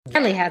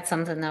Really had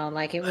something though,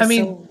 like it was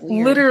so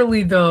weird.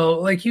 Literally though,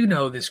 like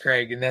this,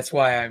 Greg, and that's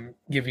why I'm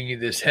giving you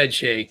this head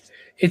shake.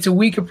 It's a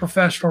week of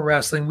professional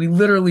wrestling. We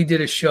literally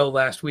did a show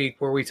last week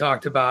where we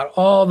talked about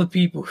all the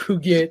people who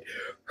get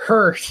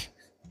hurt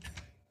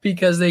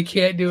because they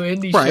can't do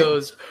indie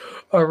shows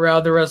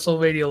around the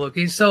WrestleMania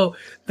location. So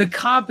the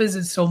comp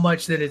isn't so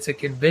much that it's a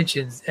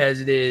convention as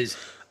it is.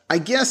 I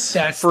guess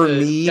that's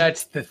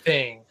the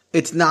thing.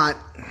 It's not.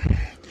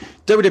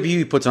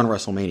 WWE puts on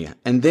WrestleMania,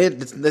 and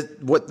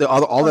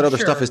all that other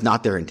stuff is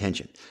not their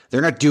intention. They're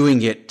not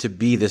doing it to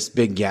be this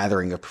big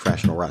gathering of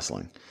professional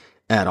wrestling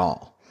at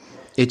all.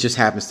 It just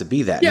happens to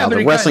be that. Now,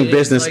 the wrestling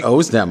business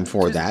owes them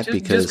for that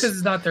because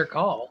it's not their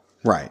call.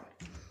 Right.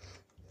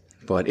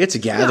 But it's a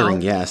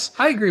gathering, yes.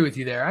 I agree with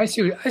you there. I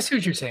see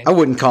what you're saying. I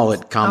wouldn't call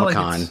it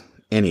Comic-Con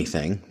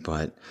anything,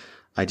 but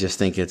I just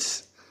think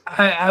it's...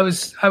 I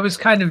was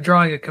kind of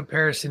drawing a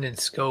comparison in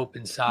scope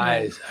and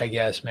size, I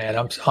guess, man.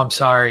 I'm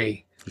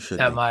sorry.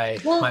 That my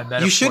metaphor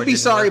you should be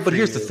sorry, but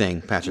here's the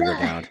thing, Patrick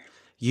O'Dowd.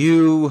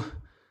 You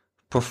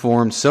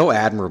performed so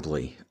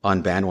admirably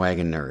on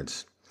Bandwagon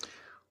Nerds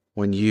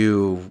when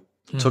you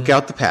took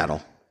out the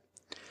paddle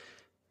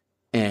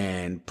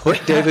and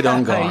put David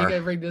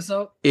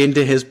Ungar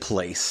into his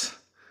place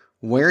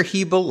where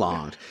he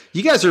belonged.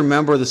 You guys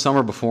remember the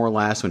summer before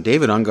last when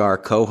David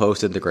Ungar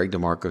co-hosted the Greg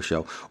DeMarco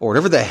show, or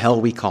whatever the hell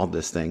we called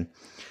this thing,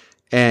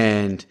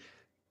 and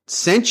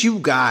sent you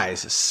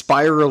guys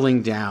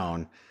spiraling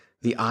down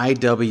the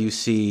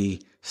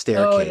IWC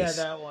staircase. Oh, yeah,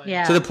 that one.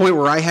 Yeah. To the point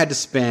where I had to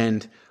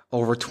spend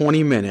over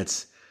 20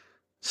 minutes,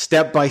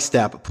 step by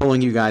step,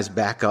 pulling you guys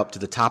back up to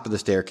the top of the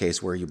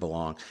staircase where you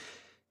belong.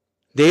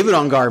 David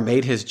Ungar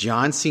made his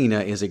John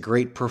Cena is a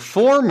great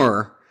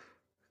performer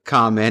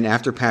comment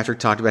after Patrick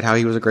talked about how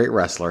he was a great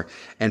wrestler.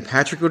 And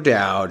Patrick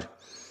O'Dowd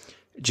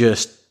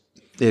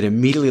it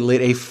immediately lit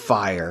a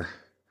fire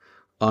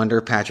under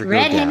Patrick O'Dowd.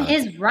 Read him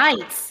his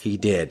rights. He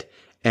did.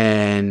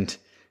 And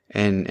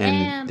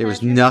there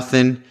was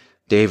nothing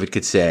David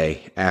could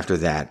say after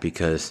that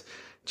because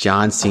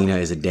John Cena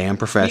is a damn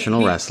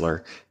professional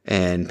wrestler,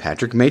 and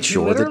Patrick made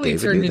sure that David knew that. He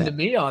literally turned into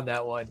me on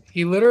that one.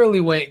 He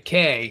literally went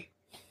K.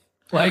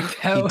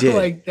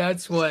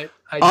 That's what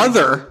I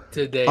did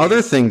today.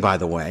 Other thing, by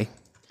the way,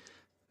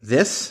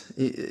 this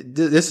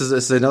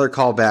is another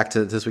callback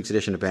to this week's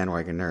edition of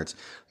Bandwagon Nerds.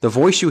 The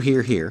voice you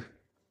hear here.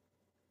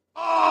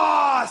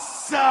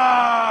 Awesome!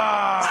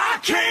 I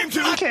came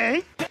to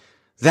K.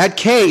 That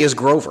K is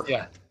Grover.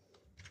 Yeah.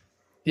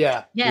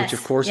 Yeah. Which,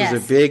 of course, is a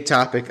big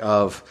topic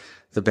of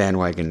the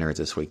Bandwagon Nerds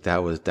this week.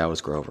 That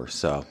was Grover.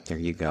 So there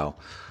you go.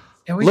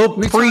 And we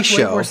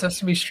pre-show. Way more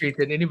Sesame Street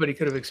than anybody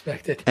could have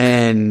expected.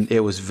 And it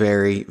was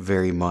very,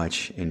 very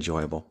much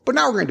enjoyable. But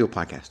now we're going to do a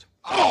podcast.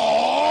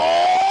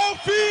 Oh,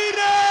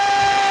 Phoenix!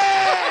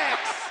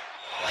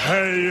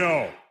 Hey,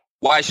 yo.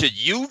 Why should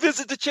you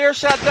visit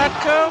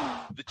thechairshot.com?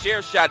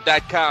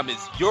 Thechairshot.com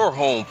is your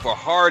home for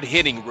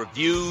hard-hitting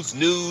reviews,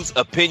 news,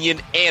 opinion,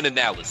 and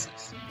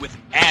analysis with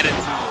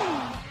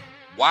attitude.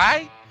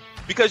 Why?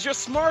 Because you're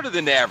smarter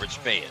than the average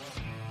fan.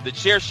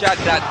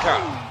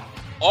 Thechairshot.com.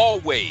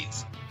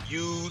 Always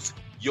use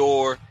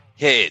your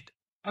head.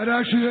 I'd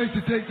actually like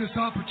to take this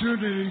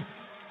opportunity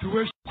to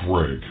wish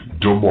Greg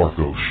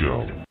DeMarco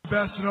Show the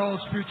best in all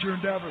his future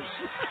endeavors.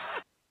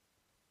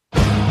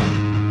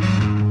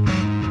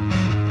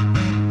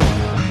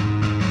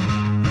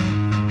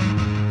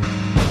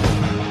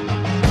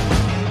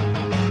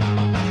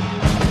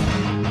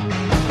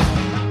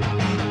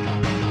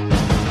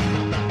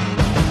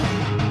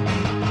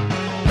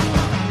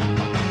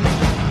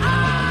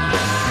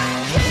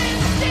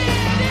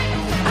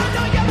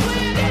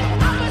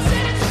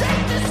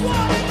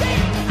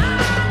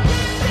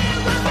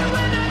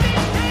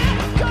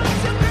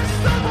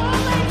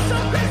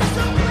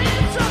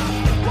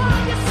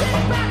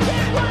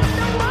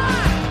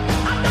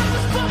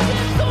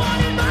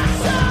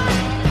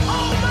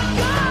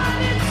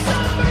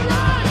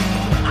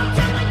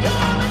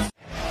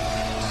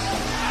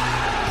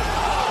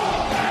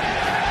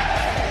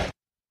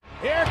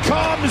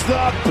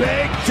 The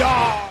big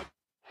dog.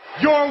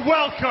 You're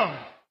welcome.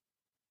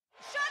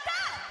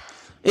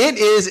 It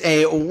is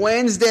a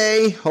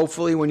Wednesday,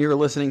 hopefully when you're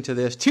listening to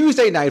this,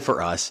 Tuesday night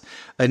for us,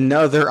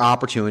 another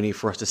opportunity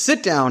for us to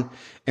sit down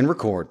and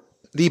record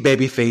the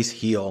Babyface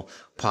Heel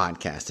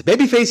podcast. The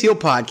Babyface Heel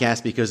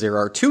podcast because there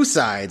are two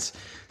sides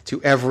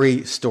to every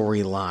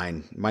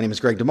storyline. My name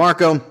is Greg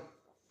DeMarco.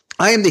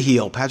 I am the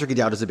heel, Patrick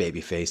O'Dowd is the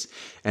babyface,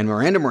 and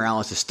Miranda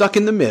Morales is stuck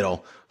in the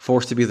middle,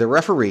 forced to be the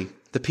referee,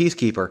 the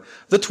peacekeeper,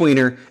 the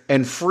tweener,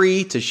 and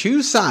free to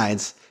choose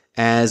sides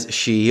as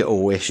she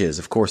wishes.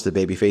 Of course, the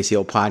Babyface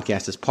Heel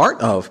podcast is part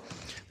of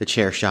the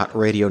Chairshot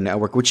Radio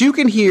Network, which you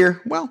can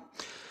hear, well,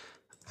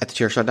 at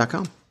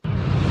thechairshot.com.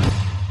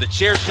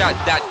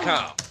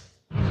 Thechairshot.com.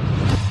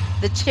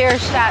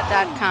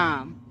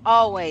 Thechairshot.com.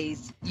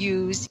 Always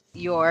use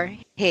your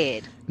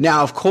head.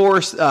 Now, of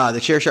course, the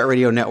Chairshot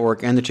Radio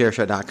Network and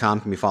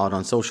thechairshot.com can be followed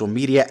on social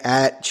media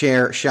at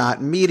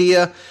Chairshot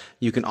Media.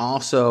 You can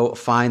also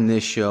find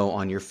this show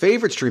on your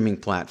favorite streaming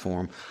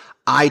platform,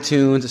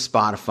 iTunes,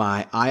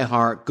 Spotify,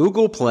 iHeart,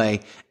 Google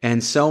Play,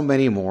 and so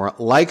many more.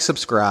 Like,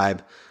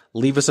 subscribe,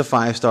 leave us a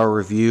 5-star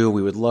review.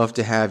 We would love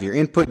to have your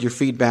input, your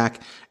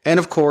feedback, and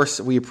of course,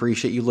 we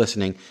appreciate you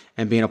listening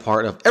and being a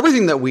part of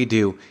everything that we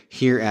do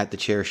here at the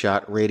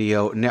Chairshot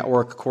Radio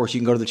Network. Of course, you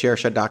can go to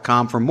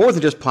thechairshot.com for more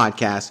than just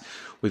podcasts.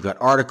 We've got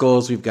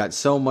articles. We've got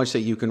so much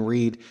that you can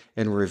read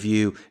and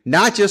review.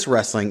 Not just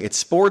wrestling. It's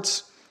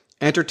sports,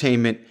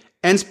 entertainment,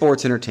 and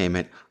sports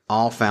entertainment,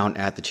 all found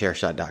at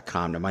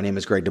thechairshot.com. Now, my name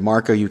is Greg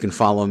DeMarco. You can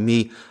follow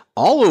me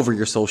all over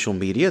your social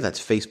media. That's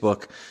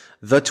Facebook,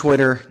 the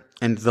Twitter,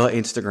 and the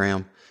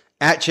Instagram.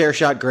 At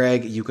Chairshot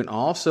Greg. You can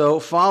also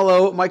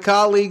follow my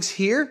colleagues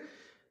here.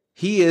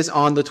 He is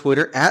on the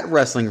Twitter at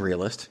Wrestling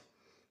Realist.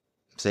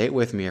 Say it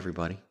with me,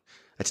 everybody.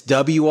 That's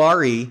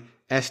WrestleRealist.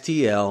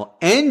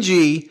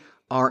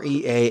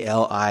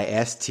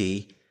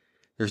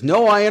 There's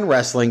no I in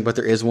wrestling, but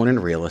there is one in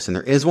Realist, and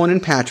there is one in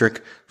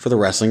Patrick for the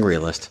Wrestling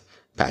Realist,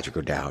 Patrick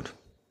O'Dowd.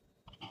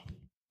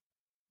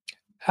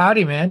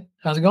 Howdy, man.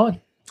 How's it going?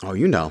 Oh,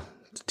 you know,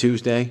 it's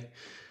Tuesday.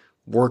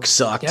 Work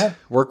sucked. Yeah.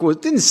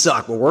 Didn't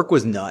suck, but work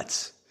was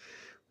nuts.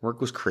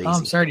 Work was crazy. Oh,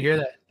 I'm sorry to hear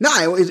that.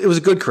 No, it was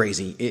a good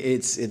crazy.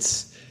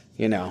 It's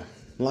you know,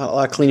 a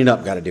lot of cleaning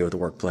up got to do with the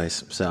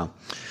workplace. So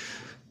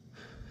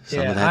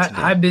yeah,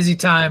 I busy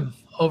time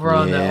over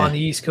on the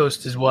East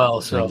Coast as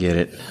well. So I get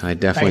it. I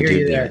definitely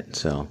do get it.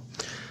 So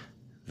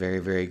very,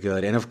 very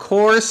good. And of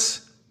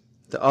course,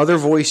 the other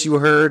voice you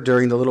heard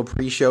during the little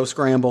pre-show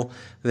scramble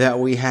that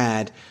we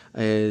had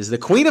is the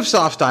queen of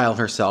soft style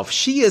herself.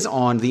 She is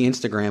on the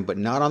Instagram, but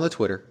not on the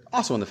Twitter.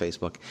 Also on the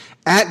Facebook.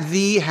 At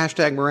the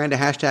hashtag Miranda.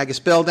 Hashtag is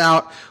spelled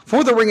out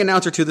for the ring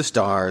announcer to the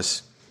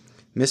stars.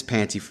 Miss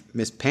Fancy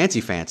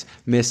Pants,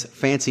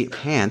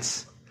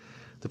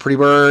 the Pretty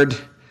Bird,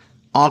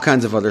 all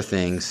kinds of other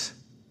things.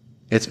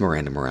 It's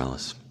Miranda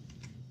Morales.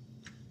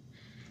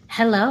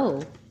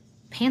 Hello,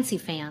 Pantsy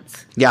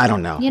Fans. Yeah, I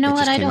don't know. You know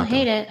what? I don't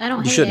hate it. I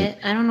don't hate it.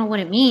 I don't know what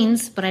it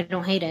means, but I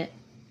don't hate it.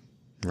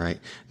 Right.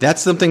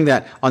 That's something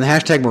that on the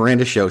hashtag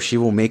Miranda show, she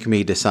will make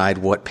me decide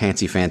what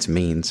Pantsy Fans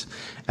means,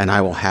 and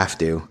I will have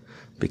to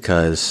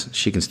because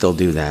she can still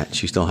do that.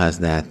 She still has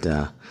that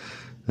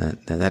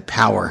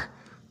power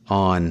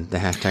on the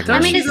hashtag. I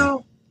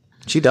mean,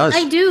 she does.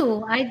 I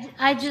do.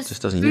 I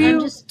just doesn't use it.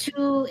 I'm just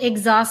too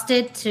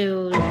exhausted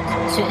to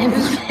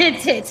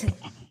implement it.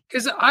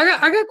 Because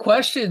I got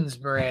questions,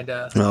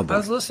 Miranda. Oh, boy. I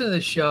was listening to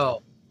the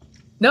show.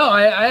 No,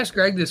 I asked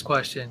Greg this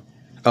question.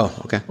 Oh,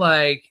 okay.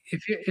 Like,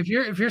 if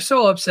you're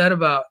so upset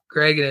about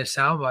Greg and his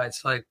sound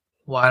bites, like,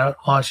 why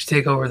don't you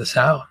take over the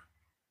sound?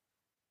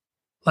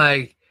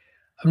 Like,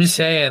 I'm just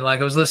saying. Like,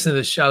 I was listening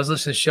to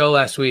the show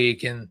last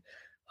week, and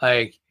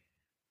like,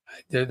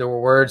 there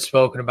were words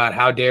spoken about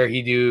how dare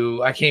he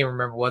do. I can't even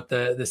remember what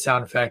the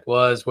sound effect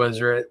was.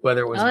 Whether it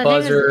was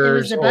buzzers, it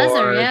was the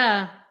buzzer,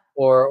 yeah.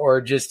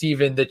 Or just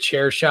even the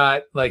chair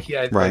shot, like he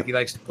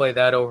likes to play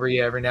that over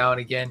you every now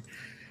and again.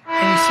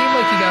 And it seemed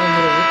like he got a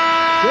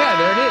little,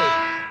 there it is.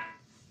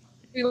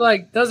 He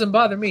like doesn't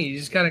bother me. You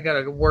just kind of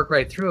got to work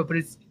right through it. But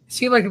it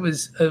seemed like it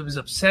was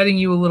upsetting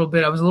you a little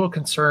bit. I was a little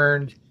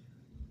concerned,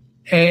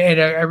 and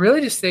I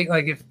really just think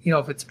like if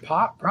it's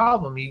a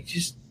problem, you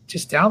just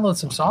download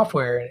some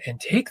software and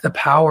take the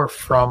power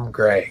from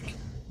Greg.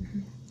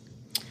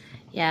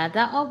 Yeah,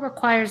 that all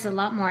requires a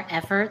lot more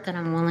effort than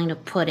I'm willing to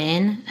put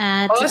in.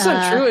 That's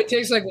not true. It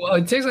takes like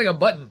a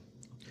button.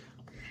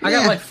 I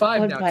got like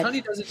 5 now.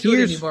 Tony doesn't do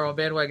it anymore on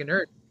Bandwagon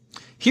Nerd.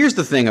 Here's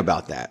the thing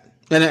about that,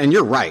 and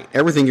you're right.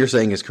 Everything you're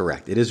saying is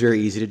correct. It is very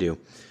easy to do.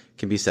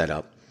 Can be set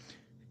up.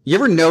 You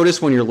ever notice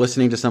when you're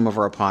listening to some of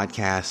our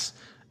podcasts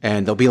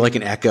and there'll be like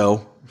an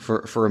echo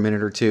for a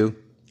minute or two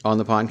on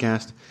the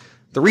podcast?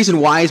 The reason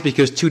why is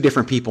because 2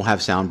 different people have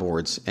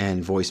soundboards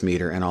and voice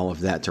meter and all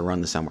of that to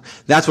run the soundboard.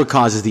 That's what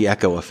causes the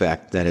echo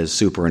effect that is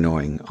super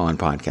annoying on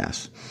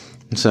podcasts.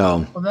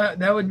 So, well,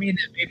 that would mean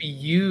that maybe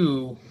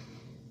you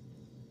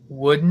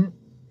wouldn't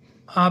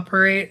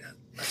operate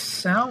a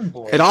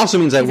soundboard. It also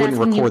means I wouldn't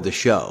record the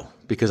show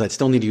because I'd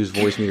still need to use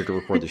voice meter to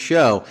record the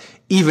show,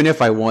 even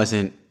if I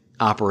wasn't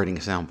operating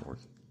a soundboard.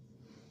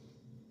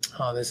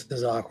 Oh, this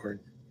is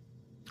awkward.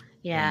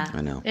 Yeah, I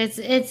know. It's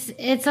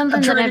something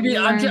I'm trying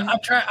that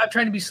I'm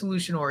trying to be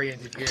solution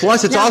oriented here.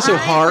 Plus, it's also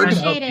hard.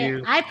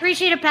 I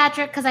appreciate it,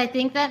 Patrick, because I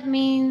think that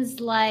means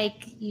like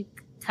you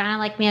kind of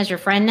like me as your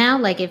friend now.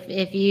 Like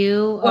if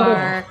you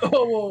are,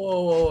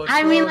 whoa,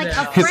 I mean, like a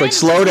friend. It's like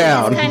slow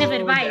down. Kind of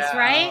advice,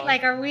 right?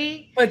 Like, are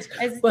we? Let's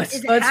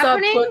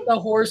not put the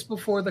horse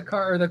before the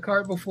cart or the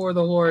cart before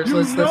the horse.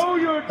 Let's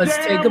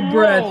take a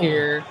breath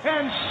here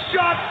and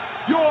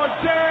shut your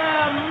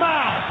damn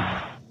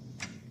mouth.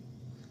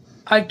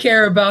 I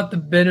care about the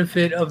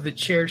benefit of the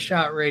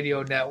Chairshot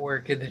Radio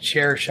Network and the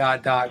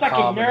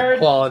Chairshot.com and the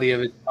quality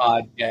of its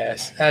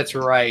podcast. That's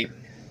right.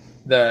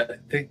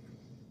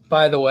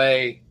 By the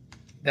way,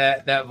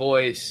 that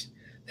voice,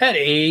 that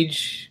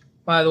age,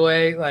 by the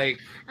way, like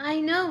I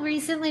know.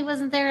 Recently,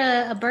 wasn't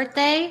there a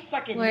birthday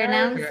where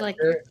now it's like?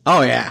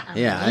 Oh yeah.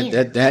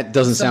 That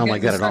doesn't sound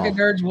like that at all. It's like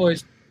a nerd's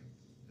voice.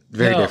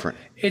 Very different.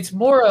 It's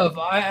more of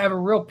I have a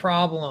real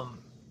problem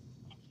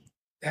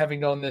having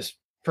known this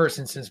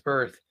person since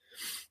birth,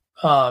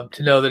 to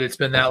know that it's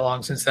been that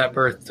long since that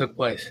birth took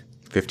place.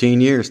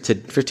 15 years.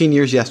 15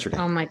 years yesterday.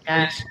 Oh my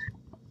gosh.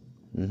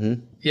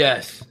 Mm-hmm.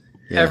 Yes.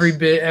 Every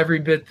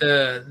bit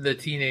the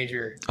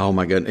teenager. Oh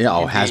my goodness!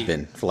 Yeah, has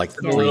been for like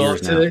 3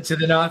 years now. To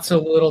the not so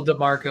little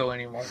DeMarco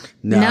anymore.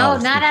 No,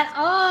 not at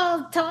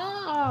all.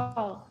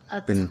 Tall,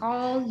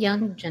 tall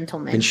young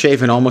gentleman. Been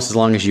shaving almost as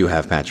long as you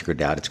have, Patrick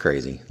O'Dowd. It's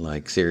crazy.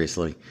 Like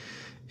seriously,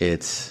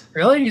 it's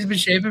really he's been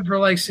shaving for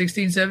like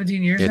 16,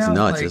 17 years. It's now?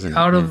 nuts, like, isn't it?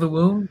 Out of the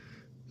womb.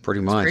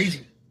 Pretty much. It's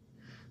crazy.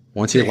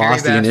 Once he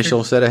lost the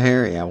initial set of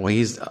hair, yeah. Well,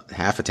 he's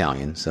half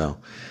Italian, so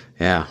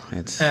yeah,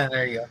 it's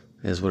there you go.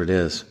 Is what it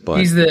is. But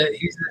he's the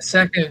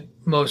second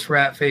most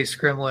rat-faced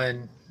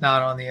gremlin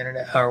not on the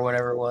internet or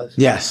whatever it was.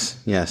 Yes,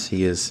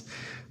 he is.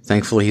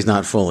 Thankfully, he's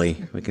not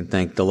fully. We can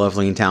thank the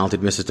lovely and talented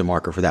Mrs.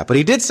 DeMarco for that. But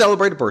he did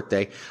celebrate a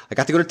birthday. I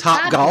got to go to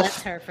Top Golf.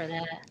 Bless her for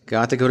that.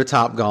 Got to go to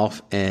Top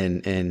Golf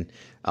and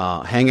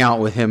hang out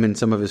with him and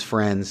some of his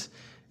friends.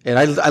 And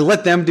I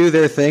let them do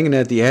their thing. And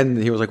at the end,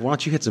 he was like, "Why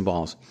don't you hit some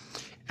balls?"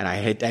 And I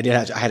had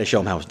to show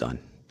him how it was done.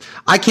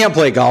 I can't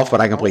play golf,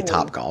 but I can play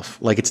Top Golf.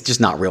 Like it's just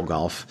not real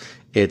golf.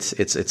 It's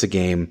a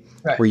game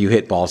where you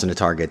hit balls into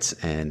targets,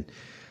 and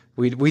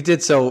we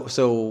did so.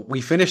 So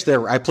we finished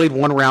there. I played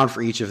one round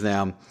for each of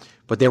them,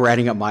 but they were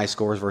adding up my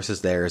scores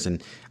versus theirs,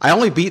 and I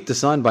only beat the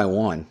son by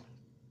one.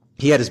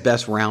 He had his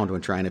best round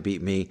when trying to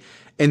beat me,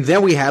 and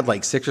then we had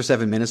like 6 or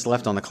 7 minutes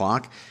left on the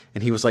clock,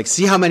 and he was like,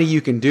 "See how many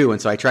you can do."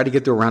 And so I tried to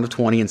get through a round of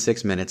 20 in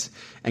 6 minutes,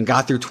 and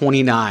got through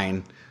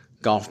 29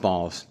 golf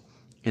balls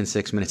in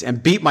 6 minutes,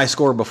 and beat my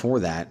score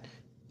before that,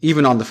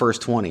 even on the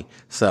first 20.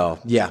 So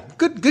yeah,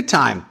 good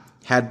time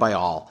had by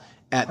all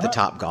at the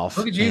Top Golf.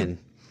 Look at you. And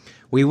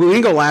we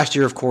didn't go last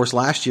year, of course.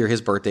 Last year, his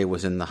birthday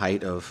was in the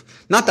height of,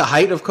 not the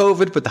height of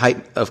COVID, but the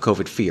height of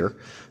COVID fear,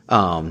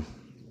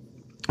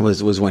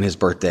 was when his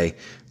birthday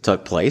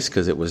took place,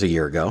 because it was a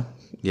year ago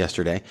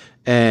yesterday.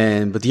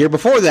 But the year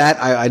before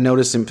that, I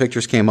noticed some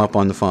pictures came up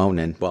on the phone,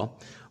 and well,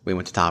 we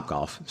went to Top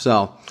Golf. So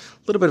a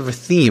little bit of a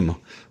theme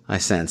I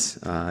sense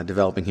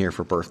developing here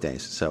for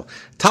birthdays. So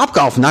Top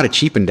Golf, not a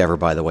cheap endeavor,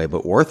 by the way,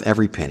 but worth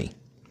every penny.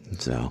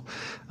 So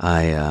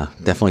I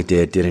definitely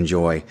did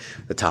enjoy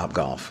the Top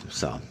Golf.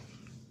 So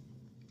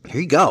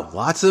here you go.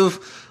 Lots of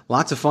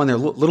fun there.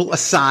 Little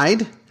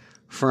aside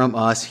from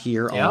us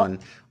here on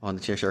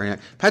the Chair Shot.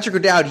 Patrick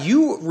O'Dowd,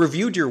 you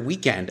reviewed your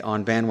weekend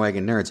on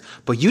Bandwagon Nerds,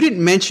 but you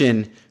didn't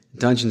mention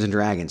Dungeons and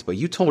Dragons. But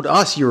you told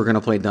us you were going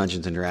to play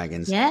Dungeons and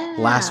Dragons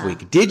last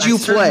week. Did you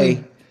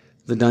play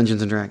the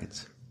Dungeons and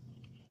Dragons?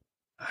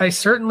 I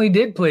certainly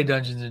did play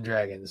Dungeons and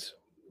Dragons.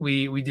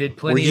 We did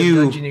plenty of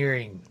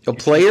dungeoneering. A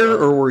player,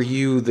 or were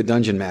you the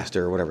dungeon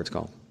master, or whatever it's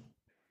called?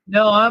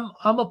 No,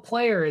 I'm a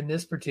player in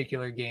this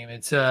particular game.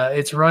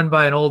 It's run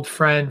by an old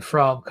friend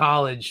from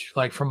college,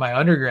 like from my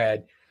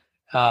undergrad,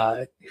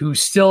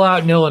 who's still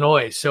out in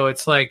Illinois. So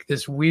it's like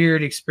this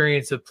weird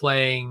experience of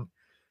playing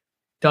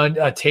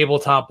a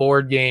tabletop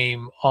board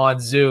game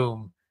on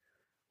Zoom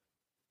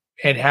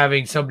and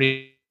having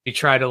somebody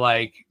try to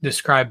like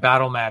describe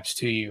battle maps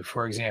to you,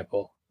 for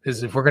example.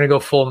 Because if we're going to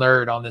go full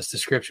nerd on this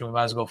description, we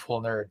might as well go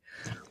full nerd.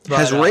 But,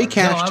 has Ray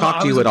Cash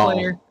talked to you at all?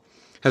 Player.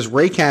 Has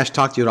Ray Cash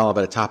talked to you at all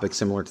about a topic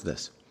similar to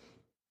this?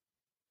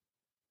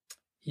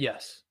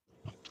 Yes.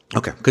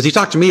 Okay, because he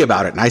talked to me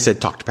about it, and I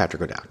said talk to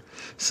Patrick O'Dowd.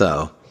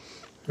 So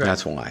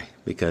that's why,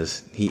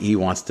 because he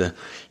wants to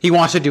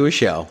do a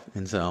show,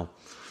 and so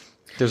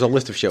there's a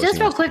list of shows. Just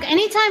real quick,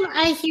 anytime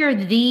I hear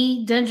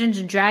the Dungeons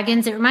and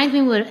Dragons, it reminds me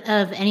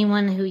of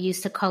anyone who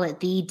used to call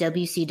it the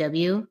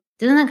WCW.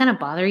 Doesn't that kind of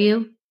bother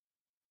you?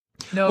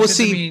 No, well,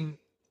 see, I mean,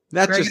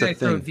 that's Greg just and I a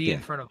thing. throw the in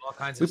front of all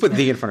kinds of stuff. We put stuff.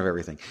 the in front of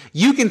everything.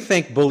 You can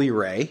thank Bully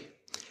Ray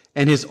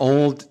and his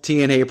old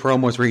TNA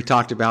promos where he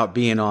talked about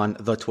being on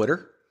the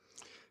Twitter.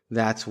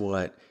 That's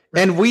what.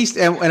 And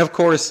and of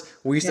course,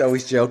 we used to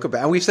always joke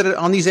about, and we've said it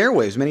on these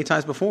airwaves many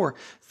times before,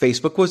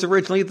 Facebook was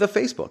originally the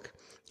Facebook.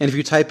 And if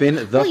you type in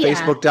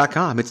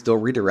thefacebook.com, it still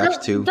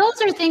redirects to.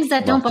 Those are things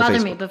that don't bother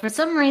me, but for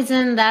some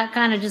reason that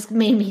kind of just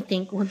made me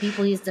think when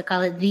people used to call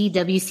it the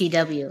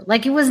WCW.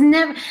 Like it was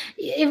never,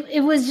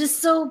 it was just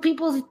so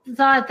people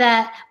thought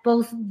that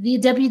both the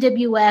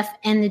WWF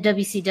and the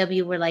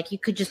WCW were like, you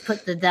could just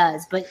put the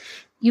does, but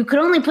you could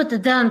only put the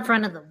 "the" in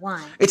front of the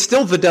one. It's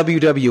still the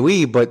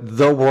WWE, but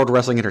the World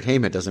Wrestling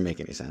Entertainment doesn't make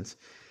any sense.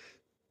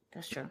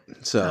 That's true.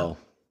 So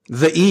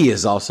the E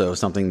is also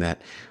something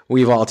that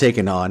we've all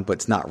taken on, but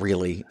it's not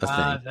really a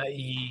thing. The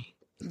E.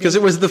 Because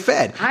it was the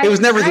Fed. It was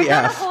never the F. I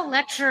got a whole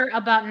lecture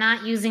about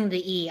not using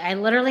the E. I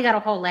literally got a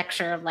whole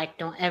lecture of like,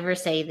 don't ever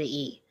say the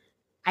E.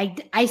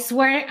 I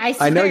swear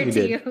I know you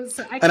did. You,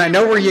 so and I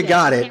know where you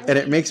got it, and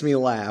it makes me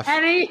laugh.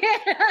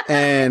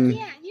 And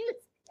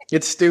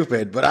it's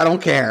stupid, but I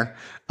don't care.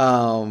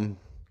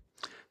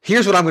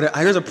 Here's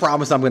a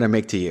promise I'm gonna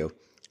make to you.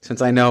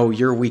 Since I know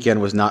your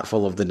weekend was not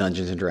full of the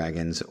Dungeons and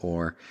Dragons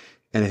or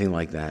anything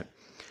like that.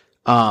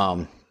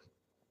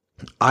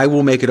 I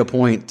will make it a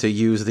point to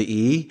use the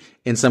E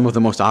in some of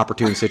the most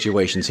opportune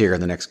situations here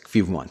in the next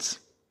few months.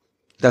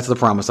 That's the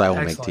promise I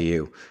will make to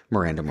you,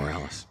 Miranda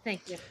Morales.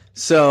 Thank you.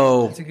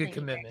 So That's a good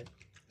commitment.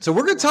 So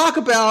we're going to talk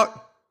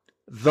about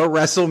the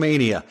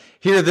WrestleMania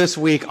here this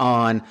week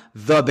on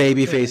the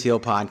Babyface Heel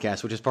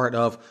podcast, which is part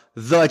of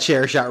the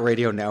Chairshot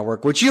Radio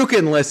Network, which you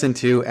can listen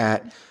to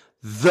at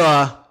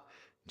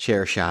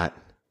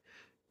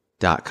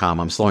thechairshot.com.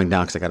 I'm slowing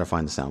down because I got to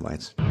find the sound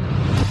bites.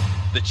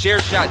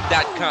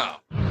 Thechairshot.com.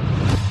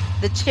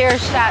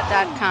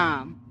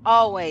 Thechairshot.com.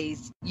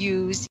 Always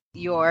use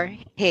your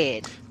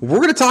head. We're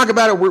going to talk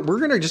about it. We're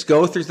going to just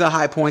go through the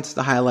high points,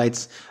 the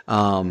highlights.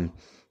 I'll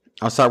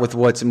start with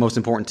what's most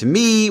important to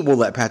me. We'll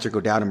let Patrick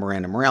O'Dowd and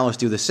Miranda Morales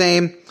do the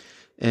same.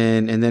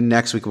 And then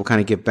next week we'll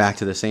kind of get back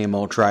to the same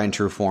old tried and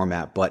true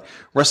format. But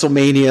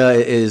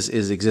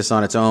WrestleMania exists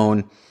on its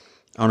own.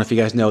 I don't know if you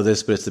guys know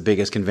this, but it's the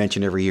biggest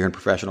convention every year in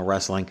professional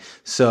wrestling.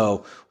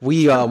 So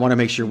we want to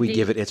make sure we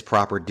give it its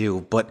proper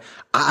due. But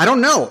I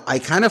don't know. I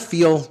kind of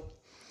feel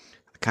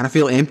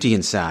empty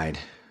inside,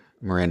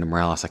 Miranda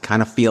Morales. I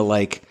kind of feel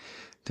like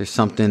there's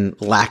something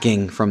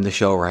lacking from the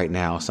show right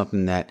now.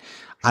 Something that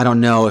I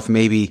don't know if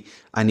maybe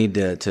I need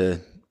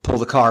to pull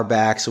the car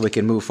back so we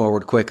can move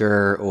forward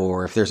quicker,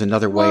 or if there's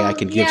another way I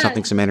can give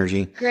something some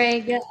energy.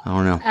 Greg, I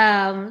don't know.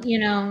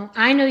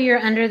 I know you're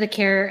under the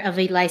care of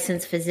a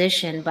licensed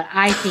physician, but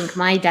I think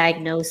my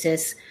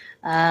diagnosis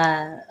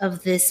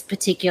of this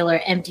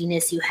particular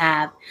emptiness you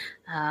have,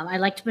 I'd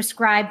like to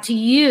prescribe to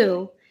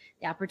you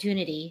the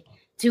opportunity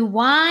to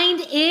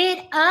wind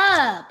it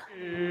up.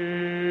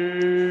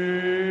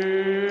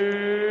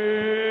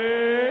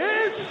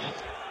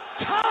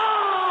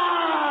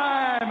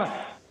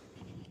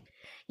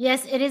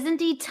 Yes, it is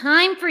indeed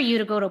time for you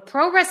to go to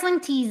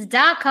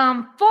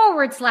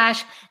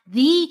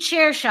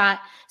ProWrestlingTees.com/TheChairShot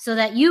so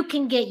that you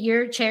can get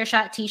your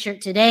Chairshot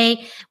t-shirt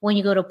today. When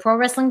you go to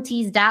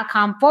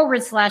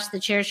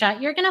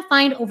ProWrestlingTees.com/TheChairShot, you're going to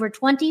find over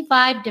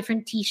 25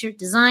 different t-shirt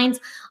designs,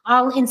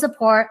 all in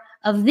support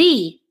of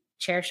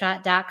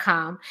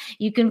TheChairShot.com.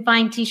 You can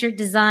find t-shirt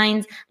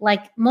designs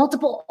like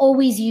multiple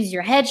Always Use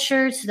Your Head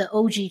shirts, the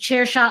OG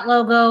Chairshot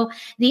logo,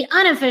 the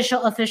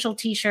unofficial official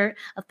t-shirt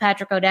of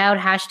Patrick O'Dowd,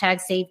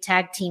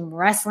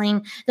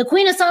 #SaveTagTeamWrestling, the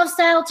Queen of Soft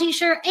Style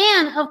t-shirt,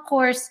 and of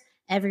course,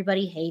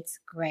 Everybody Hates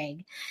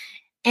Greg.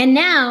 And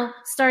now,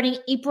 starting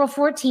April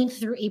 14th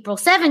through April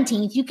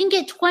 17th, you can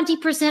get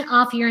 20%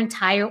 off your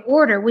entire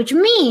order, which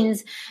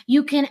means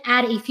you can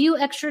add a few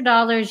extra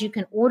dollars. You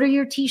can order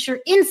your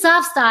t-shirt in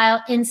soft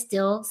style and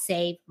still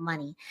save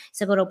money.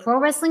 So go to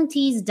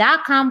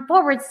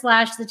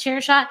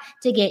ProWrestlingTees.com/TheChairShot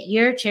to get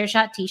your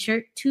Chairshot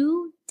t-shirt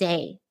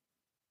today.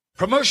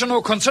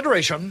 Promotional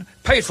consideration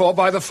paid for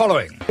by the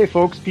following. Hey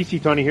folks,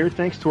 PC Tony here.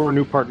 Thanks to our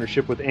new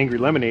partnership with Angry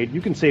Lemonade,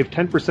 you can save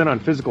 10% on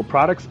physical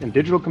products and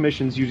digital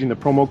commissions using the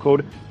promo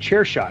code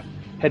ChairShot.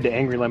 Head to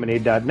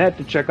angrylemonade.net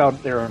to check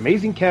out their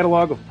amazing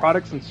catalog of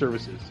products and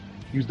services.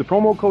 Use the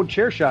promo code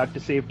ChairShot to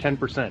save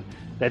 10%.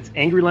 That's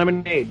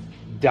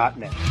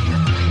angrylemonade.net.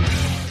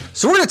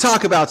 So we're going to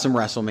talk about some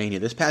WrestleMania.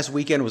 This past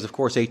weekend was, of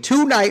course, a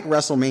 2-night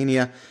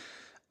WrestleMania,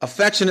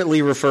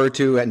 affectionately referred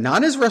to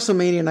not as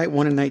WrestleMania Night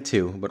 1 and Night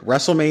 2, but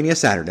WrestleMania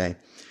Saturday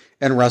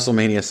and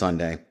WrestleMania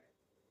Sunday,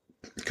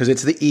 because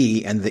it's the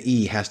E, and the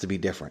E has to be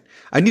different.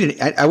 I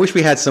wish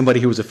we had somebody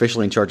who was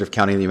officially in charge of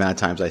counting the amount of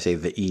times I say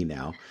the E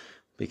now,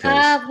 because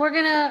I'm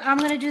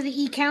gonna do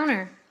the E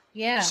counter.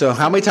 Yeah. So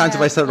how many times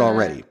have I said it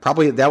already?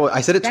 Probably I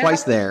said it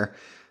twice there.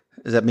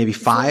 Is that maybe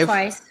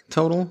 5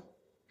 total?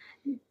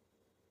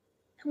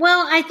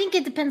 Well, I think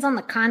it depends on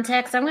the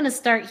context. I'm going to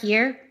start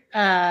here.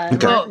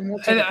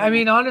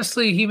 Okay.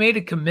 Honestly, he made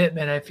a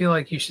commitment. I feel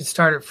like you should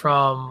start it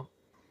from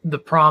the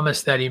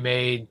promise that he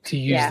made to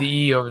use the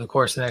E over the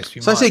course of the next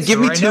few months. So I say,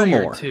 give me 2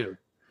 more.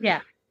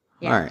 Yeah.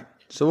 All right.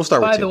 So we'll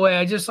start with 2. By the way,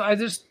 I just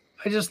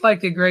like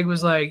that Greg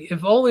was like,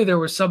 if only there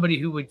was somebody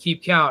who would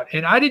keep count.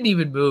 And I didn't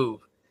even move.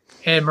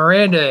 And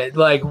Miranda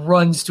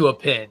runs to a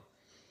pin.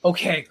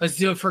 Okay, let's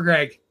do it for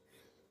Greg.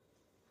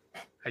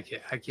 I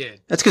kid.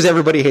 That's because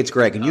everybody hates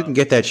Greg, and you can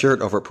get that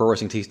shirt over at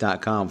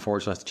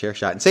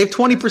ProWrestlingTees.com/TheChairShot and save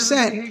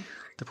 20%.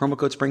 The promo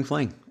code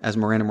SpringFling, as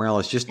Miranda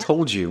Morales just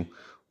told you,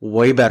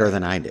 way better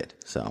than I did.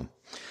 So,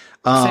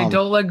 say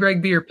don't let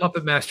Greg be your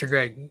puppet master,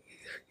 Greg.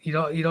 You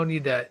don't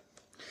need that.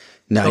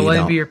 No, don't you let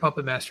don't. him be your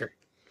puppet master.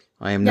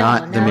 I am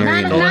not the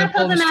marionette. Not a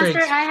puppet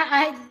master.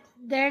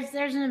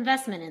 There's an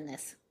investment in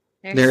this.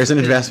 There is an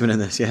investment in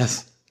this.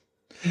 Yes.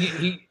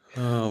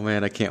 Oh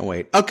man, I can't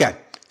wait. Okay.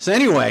 So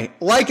anyway,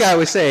 like I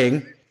was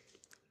saying,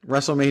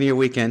 WrestleMania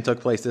weekend took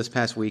place this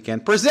past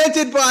weekend,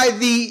 presented by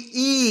the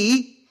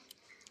E.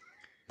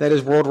 That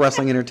is World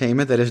Wrestling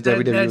Entertainment. That is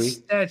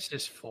WWE. That's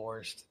just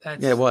forced.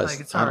 It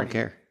was. I don't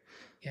care.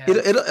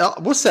 Yeah.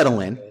 We'll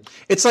settle in.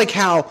 It's like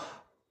how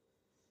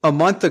a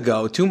month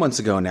ago, 2 months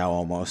ago now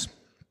almost,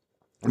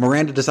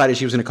 Miranda decided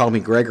she was going to call me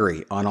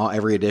Gregory on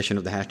every edition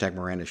of the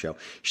 #Miranda Show.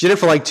 She did it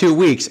for 2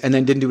 weeks and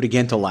then didn't do it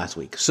again till last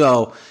week.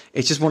 So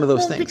it's just one of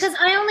those things. Because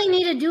I only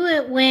need to do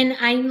it when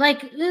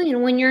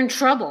when you're in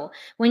trouble.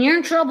 When you're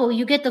in trouble,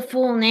 you get the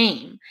full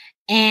name.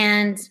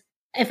 And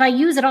if I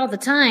use it all the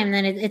time,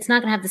 then it's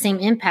not going to have the same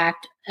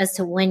impact as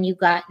to when you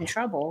got in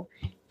trouble.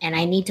 And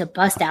I need to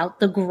bust out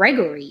the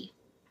Gregory.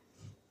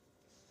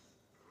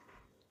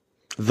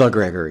 The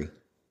Gregory.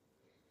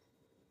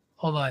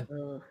 Hold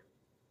on.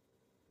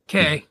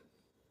 Okay.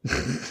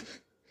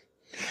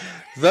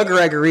 The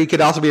Gregory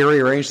could also be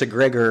rearranged to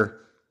Gregor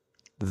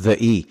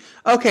the E.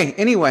 Okay,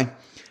 anyway.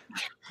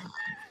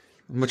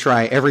 I'm going to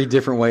try every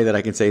different way that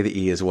I can say the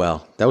E as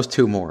well. That was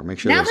 2 more. Make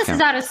sure now this count.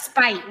 is out of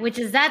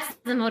spite, that's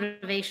the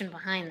motivation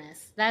behind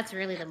this. That's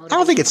really the motivation. I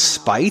don't think it's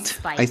spite.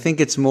 I think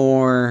it's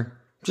more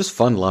just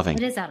fun loving.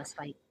 It is out of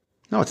spite.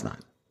 No, it's not.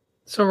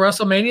 So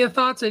WrestleMania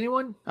thoughts,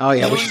 anyone? Oh,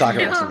 yeah, we should talk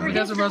about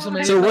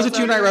WrestleMania. So it was a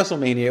 2-night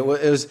WrestleMania. It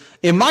was,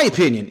 in my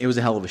opinion, it was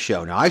a hell of a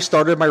show. Now, I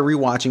started my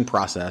rewatching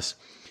process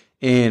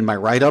in my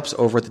write-ups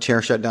over at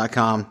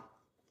thechairshot.com.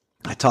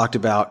 I talked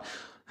about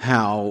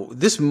how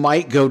this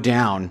might go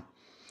down,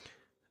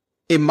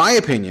 in my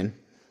opinion,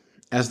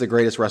 as the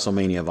greatest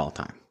WrestleMania of all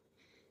time.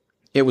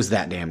 It was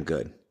that damn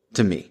good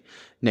to me.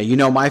 Now, you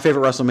know my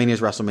favorite WrestleMania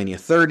is WrestleMania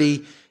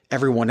 30.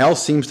 Everyone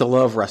else seems to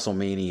love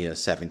WrestleMania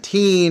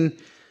 17.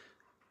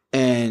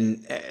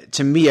 And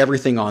to me,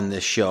 everything on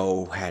this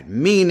show had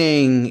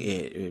meaning.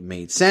 It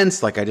made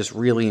sense. Like, I just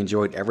really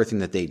enjoyed everything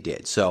that they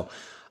did. So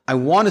I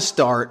want to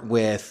start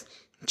with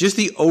just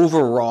the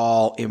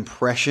overall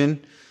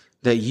impression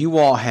that you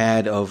all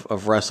had of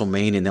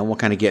WrestleMania, and then we'll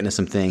kind of get into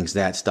some things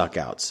that stuck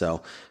out.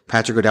 So,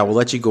 Patrick O'Dowd, we'll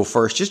let you go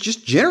first.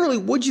 Just generally,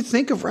 what'd you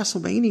think of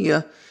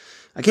WrestleMania?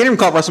 I can't even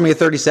call it WrestleMania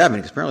 37,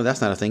 because apparently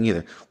that's not a thing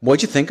either.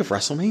 What'd you think of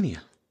WrestleMania?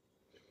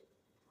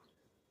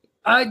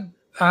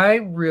 I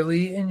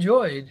really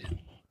enjoyed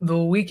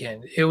the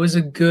weekend. It was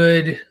a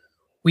good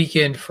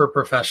weekend for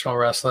professional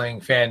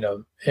wrestling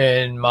fandom,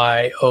 in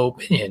my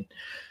opinion.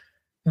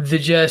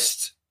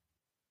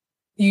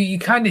 You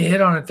kind of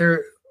hit on it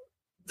there.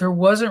 There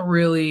wasn't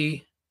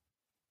really.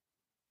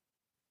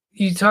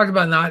 You talked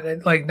about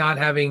not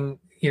having,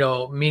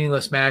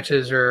 meaningless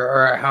matches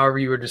or however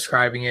you were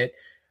describing it.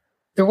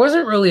 There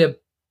wasn't really a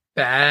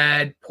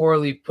bad,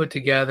 poorly put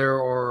together,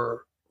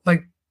 or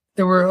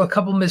there were a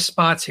couple missed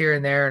spots here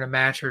and there in a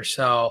match or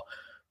so.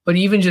 But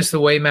even just the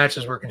way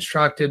matches were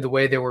constructed, the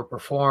way they were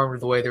performed,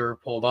 the way they were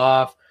pulled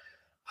off,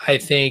 I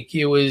think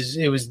it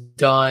was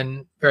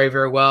done very,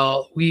 very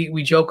well.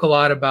 We joke a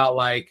lot about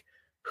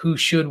who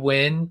should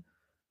win.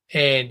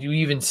 And you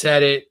even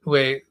said it,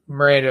 wait,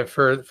 Miranda,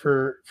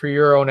 for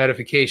your own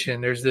edification,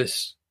 there's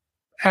this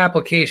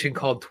application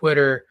called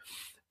Twitter.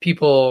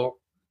 People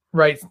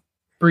write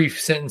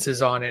brief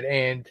sentences on it,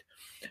 and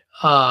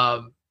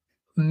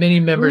many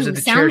members of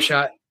the Chair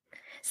Shot.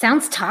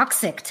 Sounds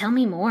toxic. Tell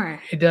me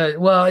more. It does.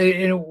 Well,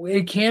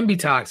 it can be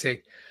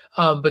toxic,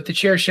 but the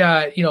Chair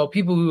Shot,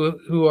 people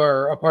who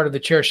are a part of the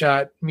Chair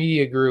Shot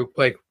media group,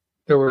 they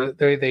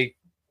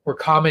were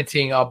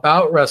commenting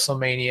about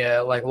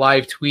WrestleMania,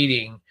 live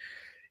tweeting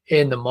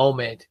in the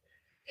moment.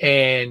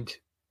 And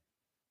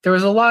there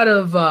was a lot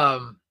of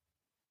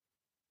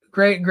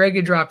Greg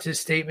had dropped his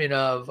statement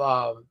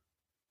of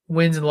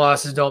wins and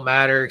losses don't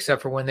matter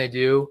except for when they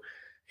do.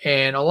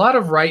 And a lot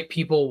of right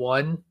people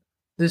won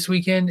this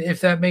weekend,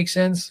 if that makes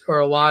sense,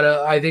 or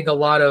I think a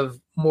lot of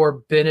more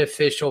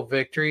beneficial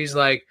victories.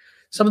 Like,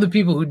 some of the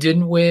people who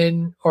didn't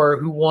win or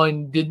who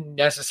won didn't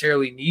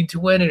necessarily need to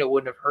win, and it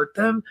wouldn't have hurt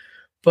them.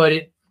 But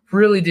it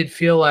really did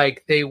feel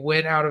like they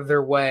went out of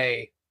their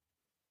way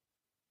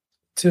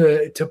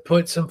to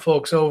put some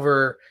folks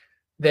over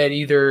that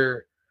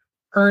either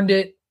earned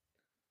it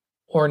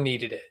or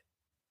needed it.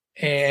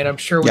 And I'm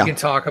sure we can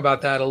talk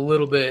about that a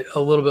little bit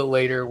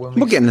later when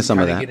we'll get into some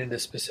of that. Get into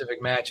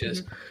specific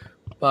matches.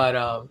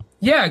 But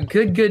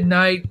good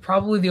night.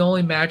 Probably the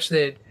only match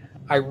that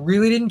I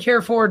really didn't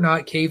care for,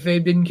 not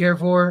kayfabe didn't care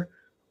for,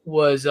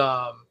 was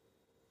the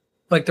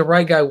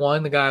right guy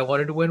won. The guy I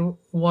wanted to win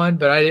won,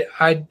 but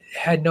I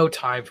had no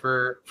time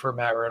for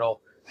Matt Riddle.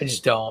 I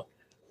just don't.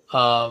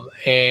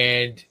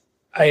 And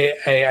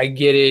I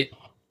get it.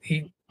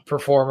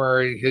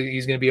 Performer.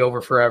 He's going to be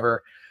over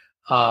forever.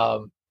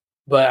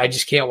 But I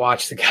just can't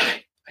watch the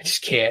guy. I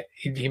just can't.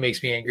 He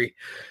makes me angry.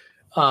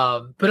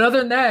 But other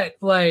than that,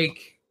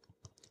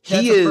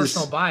 that's a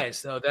personal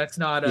bias, though. That's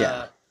not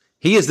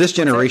he is this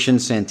generation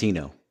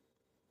Santino,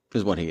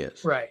 is what he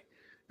is. Right.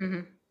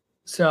 Mm-hmm.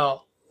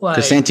 So,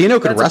 because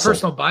Santino could wrestle. That's a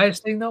personal bias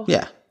thing, though?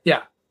 Yeah.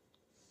 Yeah.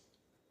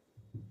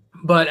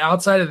 But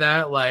outside of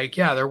that,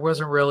 there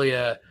wasn't really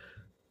a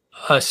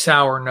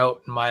sour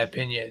note, in my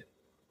opinion,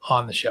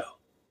 on the show.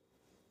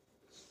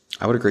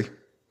 I would agree.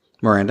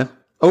 Miranda?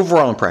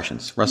 Overall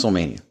impressions,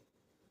 WrestleMania.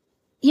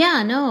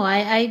 Yeah, no,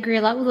 I agree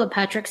a lot with what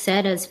Patrick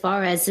said as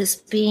far as this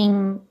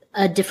being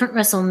a different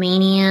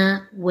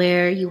WrestleMania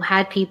where you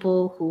had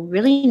people who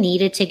really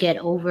needed to getting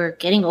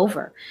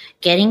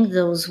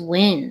those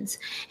wins.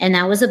 And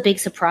that was a big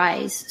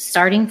surprise.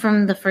 Starting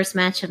from the first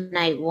match of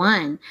night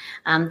one,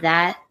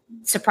 that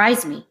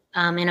surprised me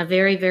in a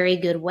very, very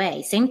good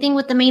way. Same thing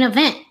with the main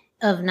event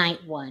of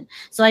night one.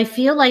 So I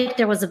feel like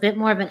there was a bit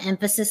more of an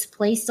emphasis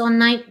placed on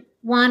night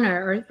one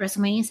or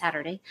WrestleMania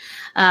Saturday,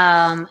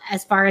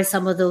 as far as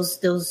some of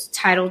those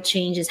title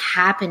changes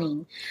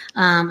happening.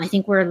 I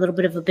think we're a little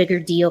bit of a bigger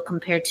deal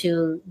compared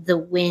to the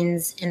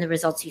wins and the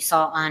results you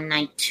saw on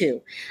night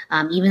two.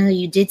 Even though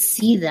you did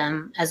see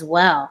them as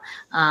well,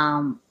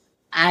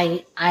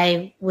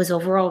 I was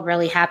overall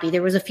really happy.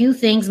 There was a few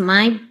things.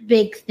 My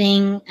big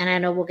thing, and I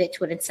know we'll get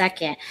to it in a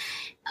second,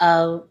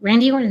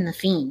 Randy Orton and The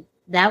Fiend.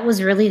 That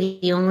was really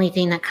the only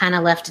thing that kind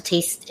of left a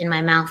taste in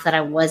my mouth that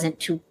I wasn't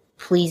too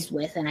pleased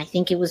with. And I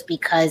think it was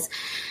because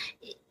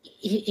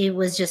it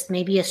was just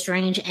maybe a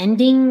strange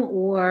ending,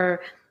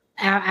 or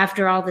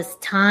after all this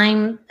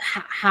time,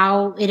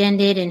 how it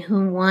ended and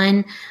who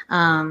won.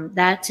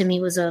 That to me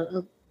was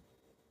a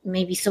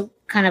maybe so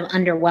kind of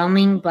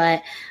underwhelming,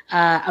 but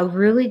a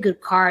really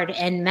good card,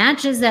 and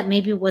matches that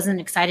maybe wasn't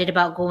excited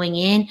about going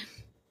in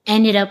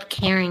ended up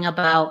caring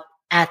about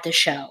at the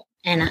show.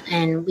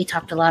 And we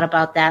talked a lot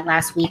about that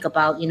last week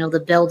about,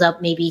 the build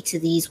up maybe to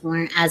these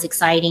weren't as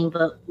exciting,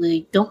 but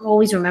we don't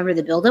always remember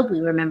the build up. We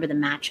remember the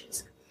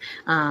matches.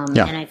 And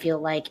I feel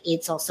like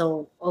it's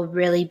also a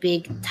really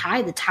big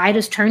tide. The tide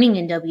is turning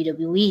in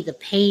WWE. The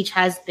page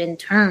has been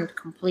turned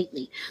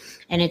completely,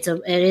 and it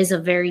is a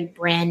very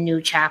brand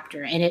new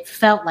chapter. And it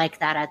felt like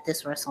that at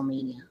this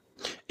WrestleMania.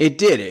 It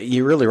did.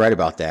 You're really right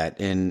about that.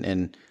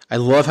 And I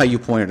love how you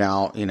pointed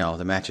out,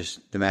 the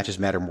matches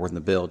matter more than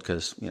the build,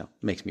 because, it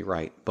makes me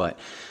right. But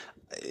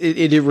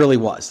it really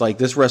was like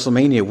this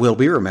WrestleMania will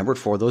be remembered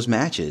for those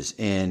matches.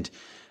 And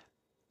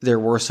there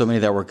were so many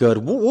that were good.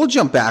 We'll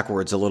jump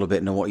backwards a little bit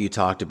into what you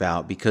talked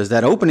about, because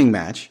that opening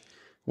match,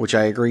 which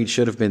I agreed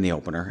should have been the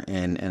opener,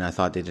 and I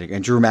thought they did.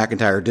 And Drew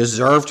McIntyre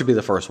deserved to be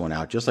the first one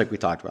out, just like we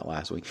talked about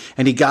last week.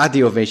 And he got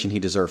the ovation he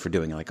deserved for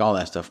doing it. Like, all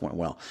that stuff went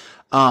well.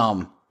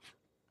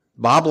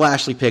 Bob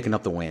Lashley picking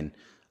up the win,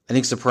 I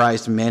think,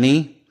 surprised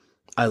many.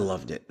 I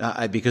loved it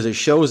because it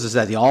shows us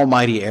that the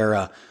Almighty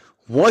era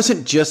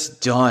wasn't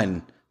just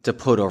done to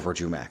put over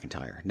Drew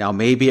McIntyre. Now,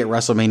 maybe at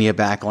WrestleMania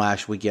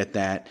Backlash, we get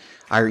that.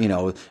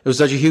 It was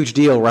such a huge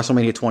deal,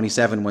 WrestleMania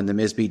 27, when The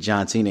Miz beat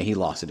John Cena, he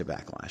lost it at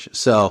Backlash.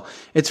 So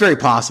it's very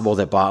possible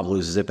that Bob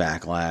loses at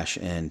Backlash,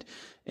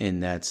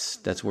 and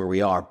that's where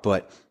we are.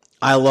 But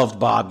I loved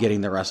Bob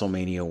getting the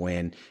WrestleMania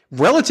win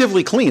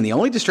relatively clean. The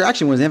only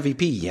distraction was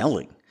MVP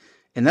yelling.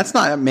 And that's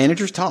not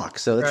manager's talk.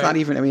 So that's not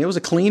even, it was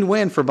a clean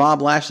win for Bob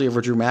Lashley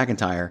over Drew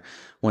McIntyre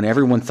when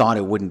everyone thought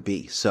it wouldn't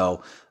be.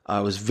 So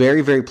I was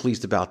very, very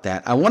pleased about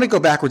that. I want to go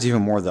backwards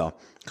even more, though,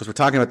 because we're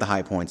talking about the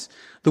high points.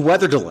 The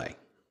weather delay.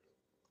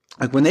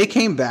 Like, when they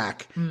came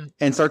back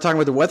and started talking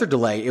about the weather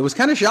delay, it was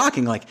kind of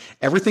shocking. Like,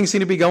 everything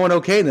seemed to be going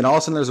okay, and then all of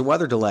a sudden there's a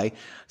weather delay.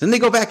 Then they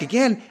go back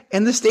again,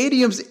 and the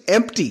stadium's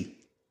empty.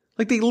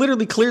 Like, they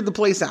literally cleared the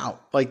place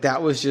out. Like,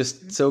 that was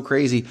just so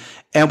crazy.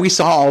 And we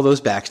saw all those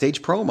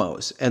backstage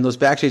promos. And those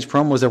backstage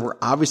promos that were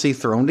obviously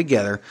thrown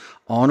together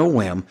on a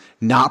whim,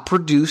 not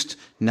produced,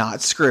 not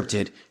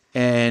scripted,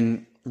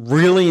 and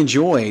really